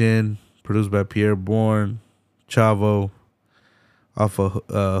 Permission, produced by Pierre Bourne, Chavo, off of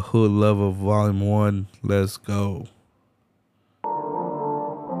Hood Lover Volume 1. Let's go.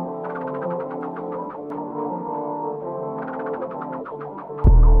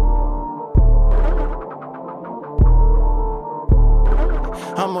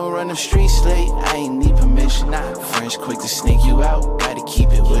 I'ma run the streets late, I ain't need permission. French quick to sneak you out, gotta keep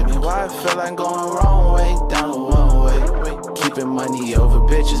it with me. Why I feel like going wrong way, down the one way. Keeping money over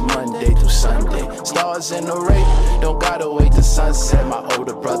bitches Monday through Sunday. Stars in the rape, don't gotta wait till sunset. My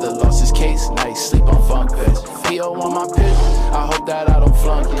older brother lost his case, night sleep on funk beds. P.O. on my pit, I hope that I don't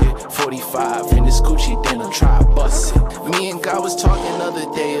flunk it. 45 in this Gucci denim, try to bust it. Me and God was talking the other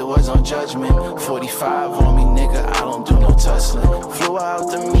day, it was on judgment. 45 on me, nigga, I don't do no tussling. Flew out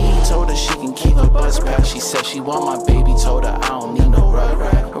to me, told her she can keep her bus pack. She said she want my baby, told her I don't need no rug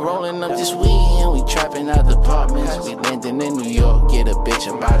rack. Rolling up this weed and we trapping out the apartments. We landing in New York, get a bitch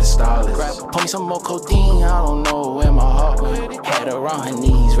and buy the starlets. Pour me some more codeine, I don't know where my heart went. Had her on her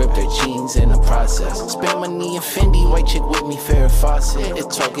knees, ripped her jeans in the process. Spent money in Fendi, white chick with me, Farrah Fawcett. It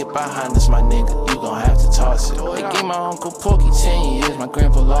talk it behind us, my nigga, you gon' have to toss it. They gave my uncle Porky 10 years, my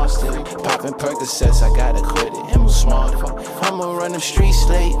grandpa lost it. Poppin' Percocets, I gotta quit it, and move smarter. I'ma run the streets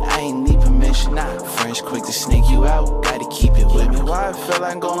late, I ain't need permission. French quick to sneak you out, gotta keep it with me. Why I feel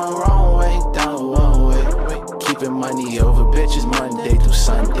like going wrong way, down the one way. Keeping money over bitches Monday through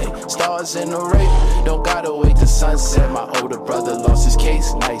Sunday. Stars in the rape, don't gotta wait till sunset. My older brother lost his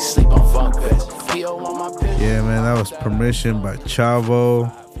case, night sleep on funk beds. P.O. on my pit. Yeah, man, that was Permission by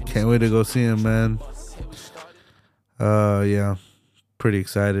Chavo. Can't wait to go see him, man. Yeah, pretty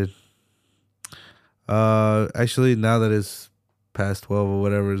excited. Actually, now that it's past 12 or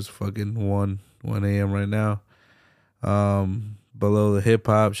whatever, it's fucking 1 a.m. right now. Below the Hip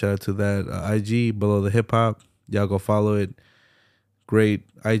Hop, shout out to that IG, Below the Hip Hop. Y'all go follow it. Great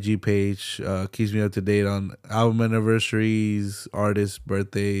IG page. Keeps me up to date on album anniversaries, artists'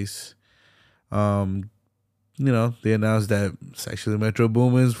 birthdays. They announced that it's actually Metro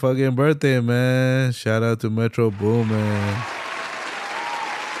Boomin's fucking birthday, man. Shout out to Metro Boomin.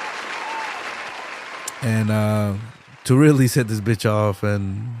 And to really set this bitch off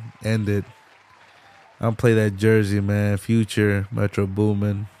and end it, I'll play that Jersey, man. Future, Metro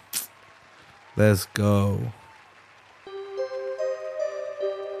Boomin. Let's go.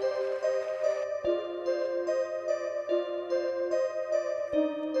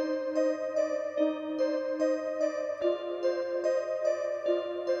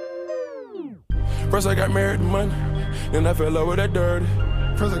 First I got married to money, then I fell in love with that dirty.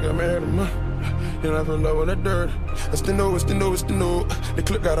 First I got married to money, then I fell in love with that dirty. It's the new. The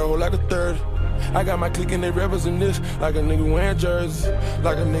clip got a hole like a 30. I got my clique and they represent this like a nigga wearing jerseys.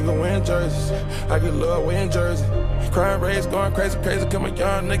 I get love wearing jersey. Crime rates going crazy, cause my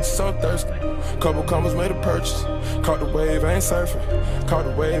young niggas so thirsty. Couple commas made a purchase. Caught the wave, I ain't surfing.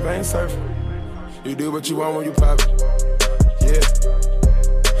 You do what you want when you pop it. Yeah.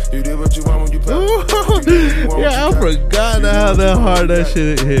 You do what you want when you pop it. Yeah, I forgot how that hard that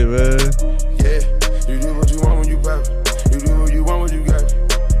shit hit, man. Yeah. You do what you want when you pop it. You do what you want when you got it.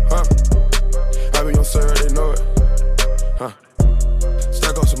 Huh? I be on sir, they know it. Huh?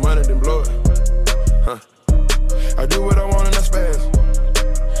 Stack up some money, then blow it. Huh? I do what I want and I spaz.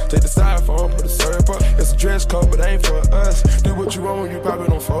 Take the styrofoam, put the syrup up. It's a dress code, but ain't for us. Do what you want when you pop it,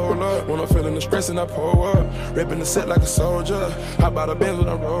 don't fold up. When I'm feeling the stress and I pull up. Ripping the set like a soldier. How about a Benz when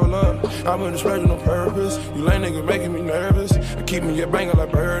I roll up? I'm in the splurging on purpose. You lame niggas making me nervous. I keep me a banger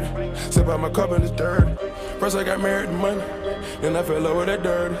like bird. Sip out my cup and it's dirty. First I got married to money, then I fell in love with that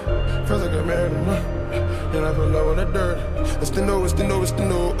dirty. First I got married to money, then I fell in love with that dirty. It's the new.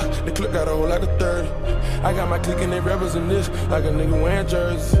 The clip got a hole like a 30. I got my clique and they represent this like a nigga wearing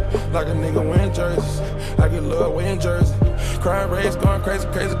jerseys. I get love wearing jersey. Crime rates going crazy,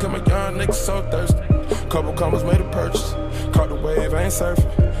 cause my young niggas so thirsty. Couple commas made a purchase. Caught the wave, I ain't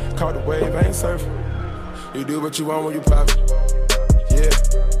surfing. You do what you want when you pop it. Yeah.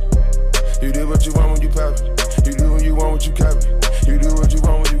 You do what you want when you pop it. You do what you want when you cop it. You do what you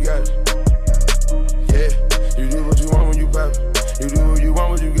want when you got it. Yeah. You do what you want when you pop it. You do what you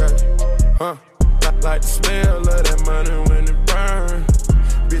want when you got it. Huh? Like the smell of that money when it burn.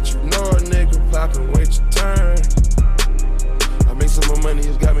 Bitch, you know a nigga poppin', wait your turn. I make some more money,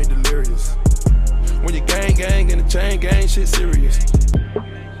 it's got me delirious. When you gang and the chain gang, shit serious.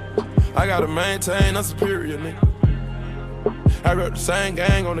 I gotta maintain, I'm superior, nigga. I rep the same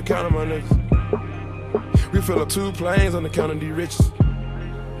gang on the count of my niggas. We fill up 2 planes on the count of these riches.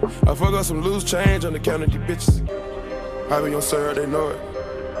 I fuck up some loose change on the count of these bitches. I be on sir, they know it.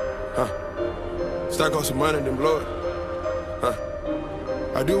 Huh? Stack up some money, then blow it. Huh?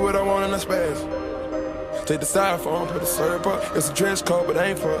 I do what I want and I spaz. Take the styrofoam, put the syrup up. It's a dress code, but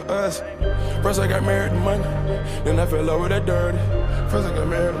ain't for us. First I got married to money, then I fell in love with that dirty. First I got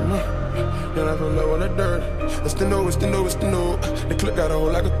married to money, then I fell in love with that dirty. It's the new, it's the new, it's the new. The clip got a hole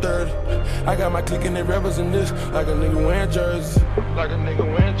like a 30. I got my clique and they rebels in this, like a nigga wearing jerseys. Like a nigga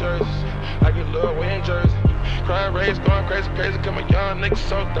wearing jerseys. I get love wearing jerseys. Crime rates going crazy, crazy, cause my young niggas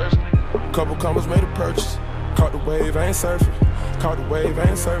so thirsty. Couple combos made a purchase. Caught the wave, I ain't surfing. Caught the wave, I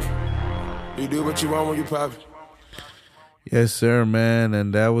ain't surfing. You do what you want when you pop it. Yes, sir, man.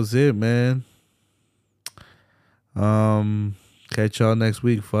 And that was it, man. Catch y'all next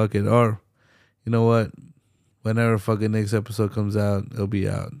week. Fuck it. Or, you know what? Whenever fucking next episode comes out, it'll be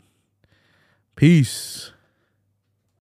out. Peace.